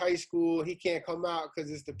graduates high school. He can't come out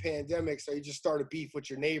because it's the pandemic. So you just start a beef with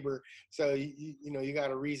your neighbor. So you know you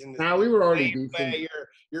got a reason to. Now we were already beefing.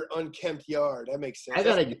 Your unkempt yard. That makes sense.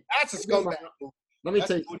 That's a scumbag move. Let me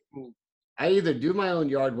tell you. I either do my own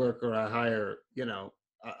yard work or I hire. You know,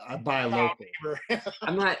 I buy a local.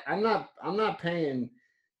 I'm not paying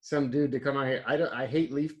some dude to come out here. I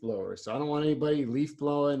hate leaf blowers, so I don't want anybody leaf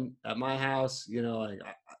blowing at my house. You know, like.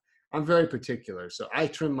 I'm very particular, so I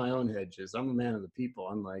trim my own hedges. I'm a man of the people.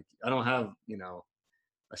 I don't have, you know,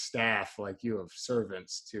 a staff like you of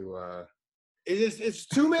servants to. It's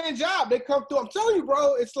a 2-man job. They come through. I'm telling you,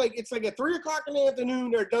 bro. It's like at 3:00 in the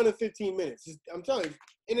afternoon. They're done in 15 minutes. I'm telling you,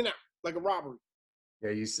 in and out like a robbery.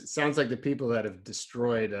 Yeah, it sounds like the people that have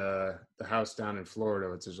destroyed the house down in Florida,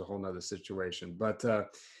 which is a whole nother situation. But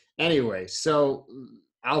anyway, so.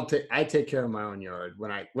 I take care of my own yard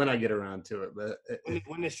when I get around to it. But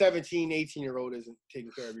when the 17, 18-year-old isn't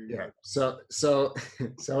taking care of your yard. Yeah.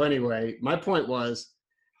 So anyway, my point was,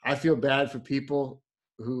 I feel bad for people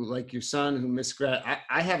who, like your son, who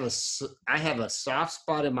I have a soft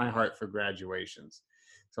spot in my heart for graduations.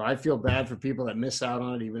 So I feel bad for people that miss out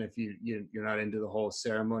on it, even if you're not into the whole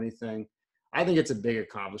ceremony thing. I think it's a big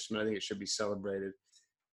accomplishment. I think it should be celebrated.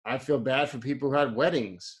 I feel bad for people who had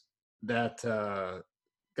weddings that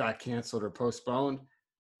got canceled or postponed,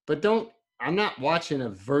 but I'm not watching a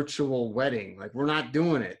virtual wedding. Like, we're not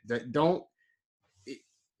doing it.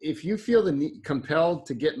 If you feel compelled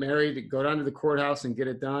to get married, to go down to the courthouse and get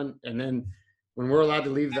it done, and then when we're allowed to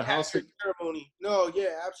leave the house, ceremony. No,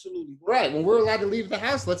 yeah, absolutely. Right. When we're allowed to leave the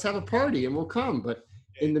house, let's have a party and we'll come. But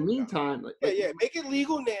in the meantime, make it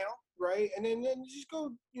legal now, right? And then just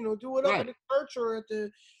go, do it up at the church or at the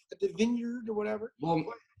vineyard or whatever. Well,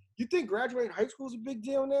 you think graduating high school is a big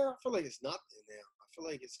deal now? I feel like it's nothing now. I feel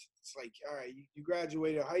like it's like, all right, you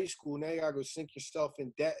graduated high school, now you gotta go sink yourself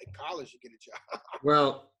in debt in college to get a job.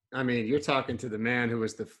 Well, I mean, you're talking to the man who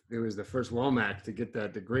was the first Womack to get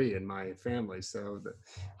that degree in my family. So the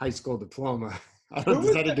high school diploma.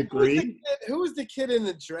 Is that a degree? Who was the kid in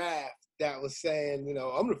the draft that was saying,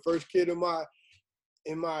 I'm the first kid in my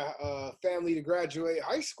family to graduate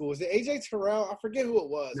high school? Is it AJ Terrell? I forget who it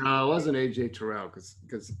was. No, it wasn't AJ Terrell because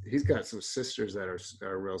he's got some sisters that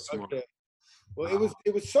are real smart. Okay. Well,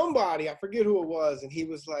 it was somebody, I forget who it was, and he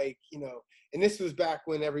was like, and this was back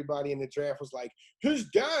when everybody in the draft was like, his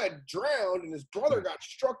dad drowned and his brother got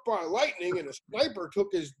struck by lightning and a sniper took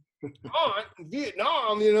his aunt in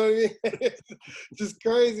Vietnam, you know what I mean? It's just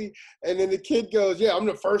crazy. And then the kid goes, yeah, I'm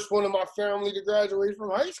the first one in my family to graduate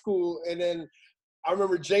from high school. And then I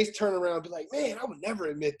remember Jace turn around and be like, man, I would never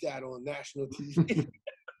admit that on national TV.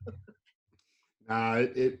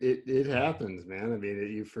 It happens, man. I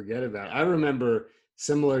mean, you forget about it. I remember,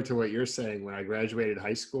 similar to what you're saying, when I graduated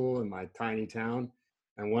high school in my tiny town,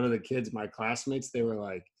 and one of the kids, my classmates, they were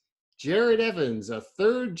like, Jared Evans, a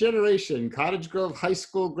third generation Cottage Grove High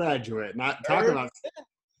School graduate. Not talking about,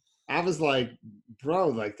 I was like, bro,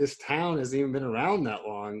 like, this town hasn't even been around that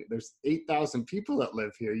long. There's 8,000 people that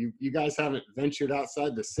live here. You guys haven't ventured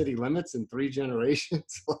outside the city limits in 3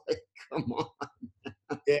 generations. Like, come on.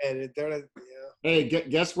 Yeah, Hey,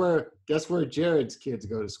 guess where Jared's kids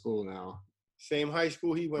go to school now? Same high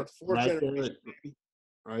school he went to, fourth Right generation. there,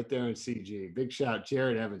 right there in CG. Big shout,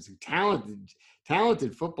 Jared Evans,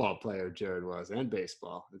 talented football player. Jared was, and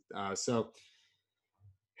baseball.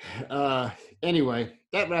 Uh, anyway,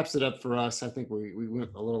 that wraps it up for us. I think we went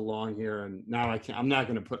a little long here, and now I'm probably not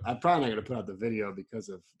gonna put out the video because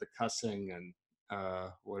of the cussing and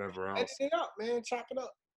whatever Edit else. it up, man. Chop it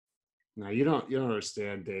up. No, you don't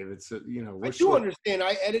understand, David. So I do understand.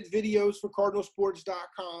 I edit videos for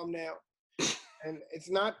CardinalSports.com now, and it's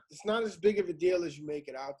not as big of a deal as you make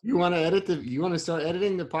it out. You want to start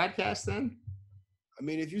editing the podcast then? I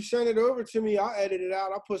mean, if you send it over to me, I'll edit it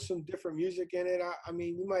out. I'll put some different music in it. I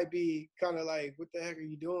mean, you might be kind of like, what the heck are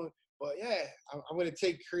you doing? But yeah, I'm going to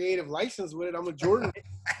take creative license with it. I'm a Jordan.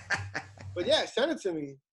 But yeah, send it to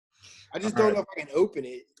me. I just don't know if I can open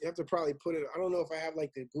it. You have to probably put it. I don't know if I have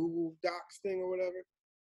like the Google Docs thing or whatever.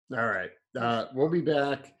 All right. We'll be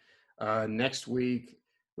back next week.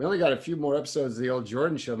 We only got a few more episodes of the old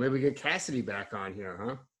Jordan show. Maybe we get Cassidy back on here,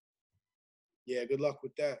 huh? Yeah, good luck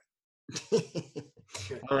with that.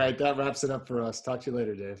 All right, that wraps it up for us. Talk to you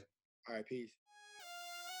later, Dave. All right, peace.